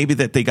saying maybe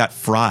that they got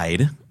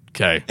fried.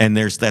 Okay. And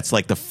that's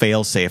like the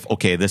fail safe.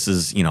 Okay, this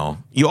is,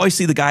 you always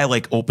see the guy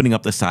like opening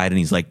up the side and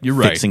he's like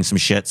fixing some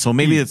shit. So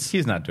maybe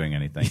he's not doing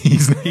anything.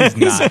 He's not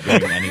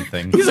doing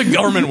anything. He's a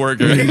government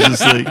worker. He's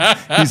just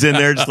he's in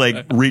there just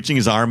like reaching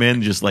his arm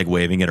in, just like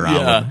waving it around.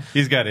 Yeah.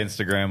 He's got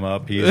Instagram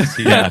up. He's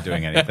not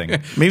doing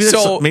anything. Maybe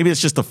it's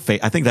just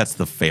I think that's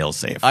the fail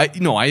safe. I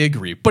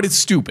agree, but it's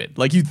stupid.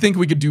 Like you'd think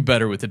we could do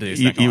better with today's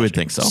technology. You would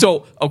think so.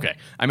 So, okay,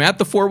 I'm at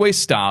the four-way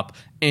stop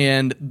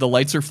and the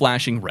lights are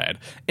flashing red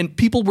and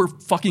people were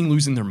fucking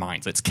losing their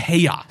minds. It's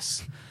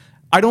chaos.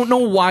 I don't know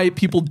why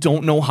people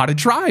don't know how to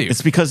drive.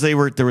 It's because there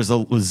was a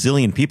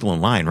zillion people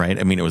in line, right?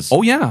 I mean, it was.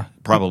 Oh yeah,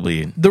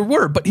 probably there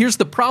were. But here's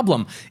the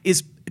problem: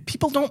 is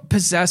people don't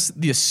possess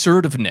the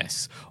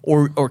assertiveness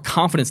or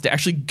confidence to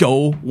actually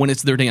go when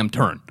it's their damn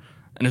turn.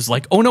 And it's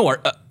like, oh no,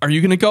 are you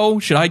going to go?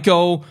 Should I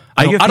go?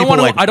 I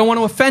don't want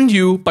to offend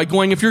you by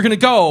going if you're going to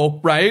go,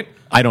 right?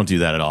 I don't do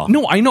that at all.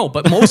 No, I know,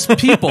 but most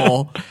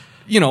people.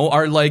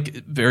 Are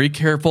like very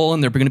careful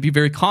and they're going to be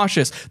very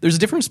cautious. There's a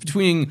difference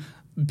between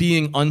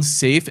being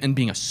unsafe and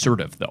being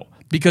assertive, though.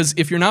 Because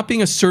if you're not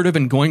being assertive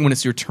and going when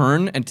it's your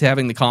turn and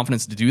having the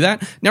confidence to do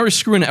that, now you're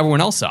screwing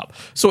everyone else up.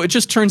 So it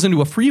just turns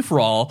into a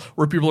free-for-all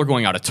where people are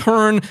going out of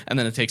turn and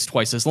then it takes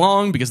twice as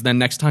long because then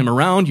next time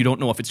around you don't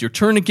know if it's your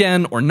turn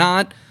again or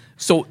not.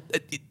 So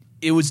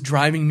it was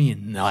driving me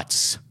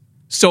nuts.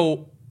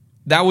 So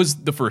that was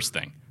the first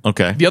thing.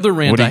 Okay. The other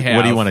rant I have...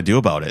 What do you want to do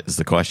about it is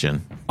the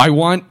question. I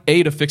want,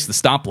 A, to fix the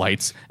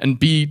stoplights, and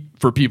B,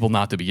 for people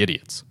not to be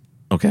idiots.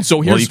 Okay.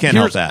 So you can't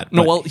help that.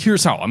 No, well,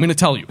 here's how. I'm going to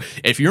tell you.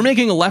 If you're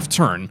making a left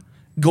turn,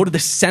 go to the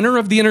center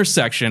of the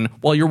intersection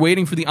while you're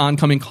waiting for the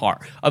oncoming car.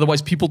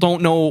 Otherwise, people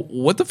don't know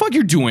what the fuck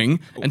you're doing,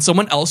 and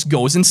someone else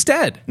goes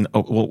instead. No,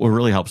 what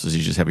really helps is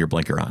you just have your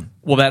blinker on.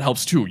 Well, that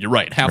helps too. You're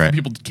right. Half the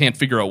people can't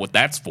figure out what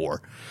that's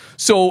for.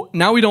 So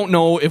now we don't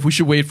know if we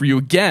should wait for you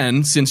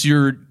again since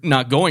you're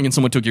not going and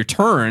someone took your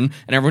turn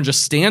and everyone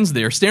just stands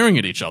there staring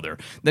at each other.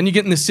 Then you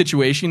get in this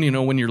situation,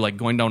 when you're like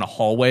going down a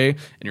hallway and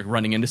you're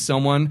running into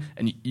someone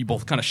and you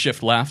both kind of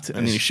shift left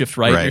and then you shift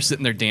right. And you're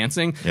sitting there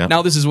dancing. Yep.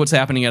 Now this is what's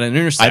happening at an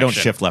intersection. I don't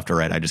shift left or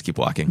right. I just keep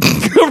walking.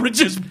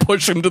 Just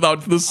push them to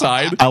the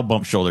side. I'll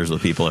bump shoulders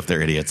with people if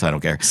they're idiots. I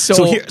don't care.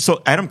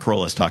 So Adam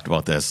Carolla has talked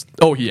about this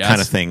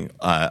kind of thing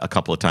a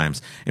couple of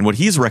times. And what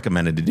he's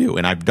recommended to do,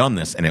 and I've done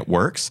this and it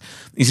works,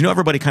 is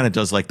everybody kind of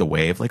does like the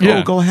wave, like,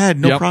 oh, go ahead,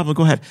 no problem,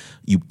 go ahead.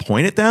 You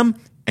point at them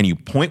and you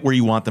point where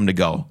you want them to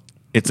go.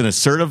 It's an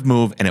assertive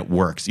move and it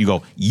works. You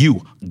go,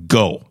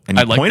 and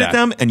you point at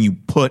them and you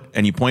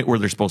point where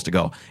they're supposed to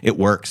go. It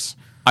works.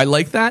 I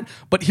like that,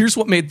 but here's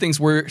what made things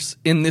worse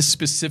in this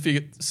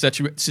specific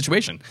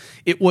situation.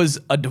 It was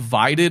a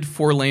divided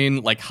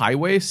 4-lane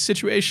highway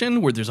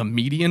situation where there's a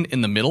median in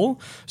the middle.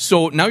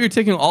 So now you're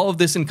taking all of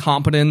this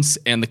incompetence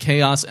and the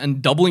chaos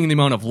and doubling the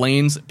amount of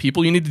lanes,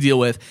 people you need to deal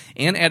with,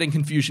 and adding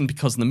confusion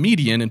because of the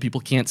median and people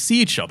can't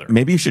see each other.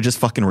 Maybe you should just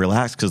fucking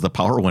relax because the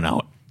power went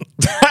out.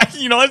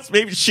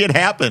 Maybe shit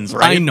happens,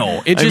 right? I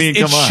know. It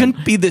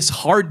shouldn't be this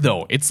hard,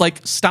 though. It's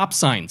like stop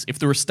signs. If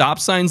there were stop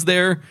signs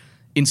there,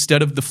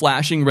 instead of the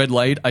flashing red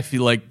light, I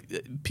feel like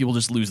people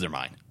just lose their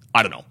mind.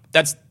 I don't know.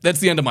 That's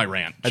the end of my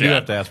rant. I do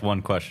have to ask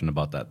one question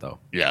about that, though.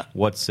 Yeah.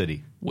 What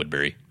city?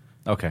 Woodbury.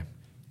 Okay.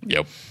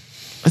 Yep.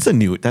 That's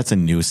a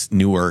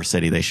newer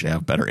city. They should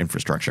have better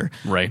infrastructure.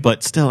 Right.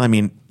 But still,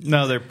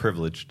 no, they're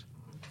privileged.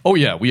 Oh,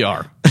 yeah, we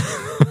are.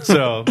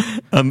 So,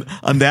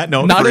 on that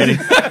note, not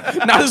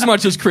as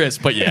much as Chris,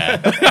 but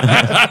yeah.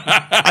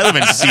 I live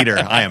in Cedar.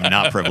 I am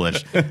not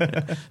privileged.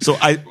 So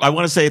I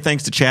want to say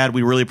thanks to Chad.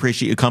 We really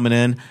appreciate you coming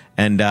in,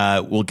 and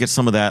we'll get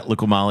some of that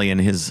liquid moly in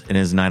his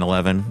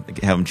 911.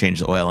 Have him change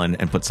the oil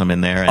and put some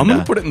in there. And, I'm going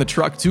to put it in the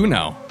truck too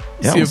now.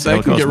 Yeah, see if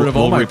that can get rid of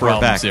all my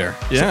problems back here.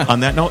 Yeah. So on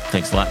that note,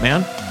 thanks a lot,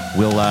 man.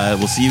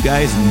 We'll see you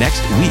guys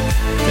next week.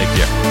 Take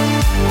care.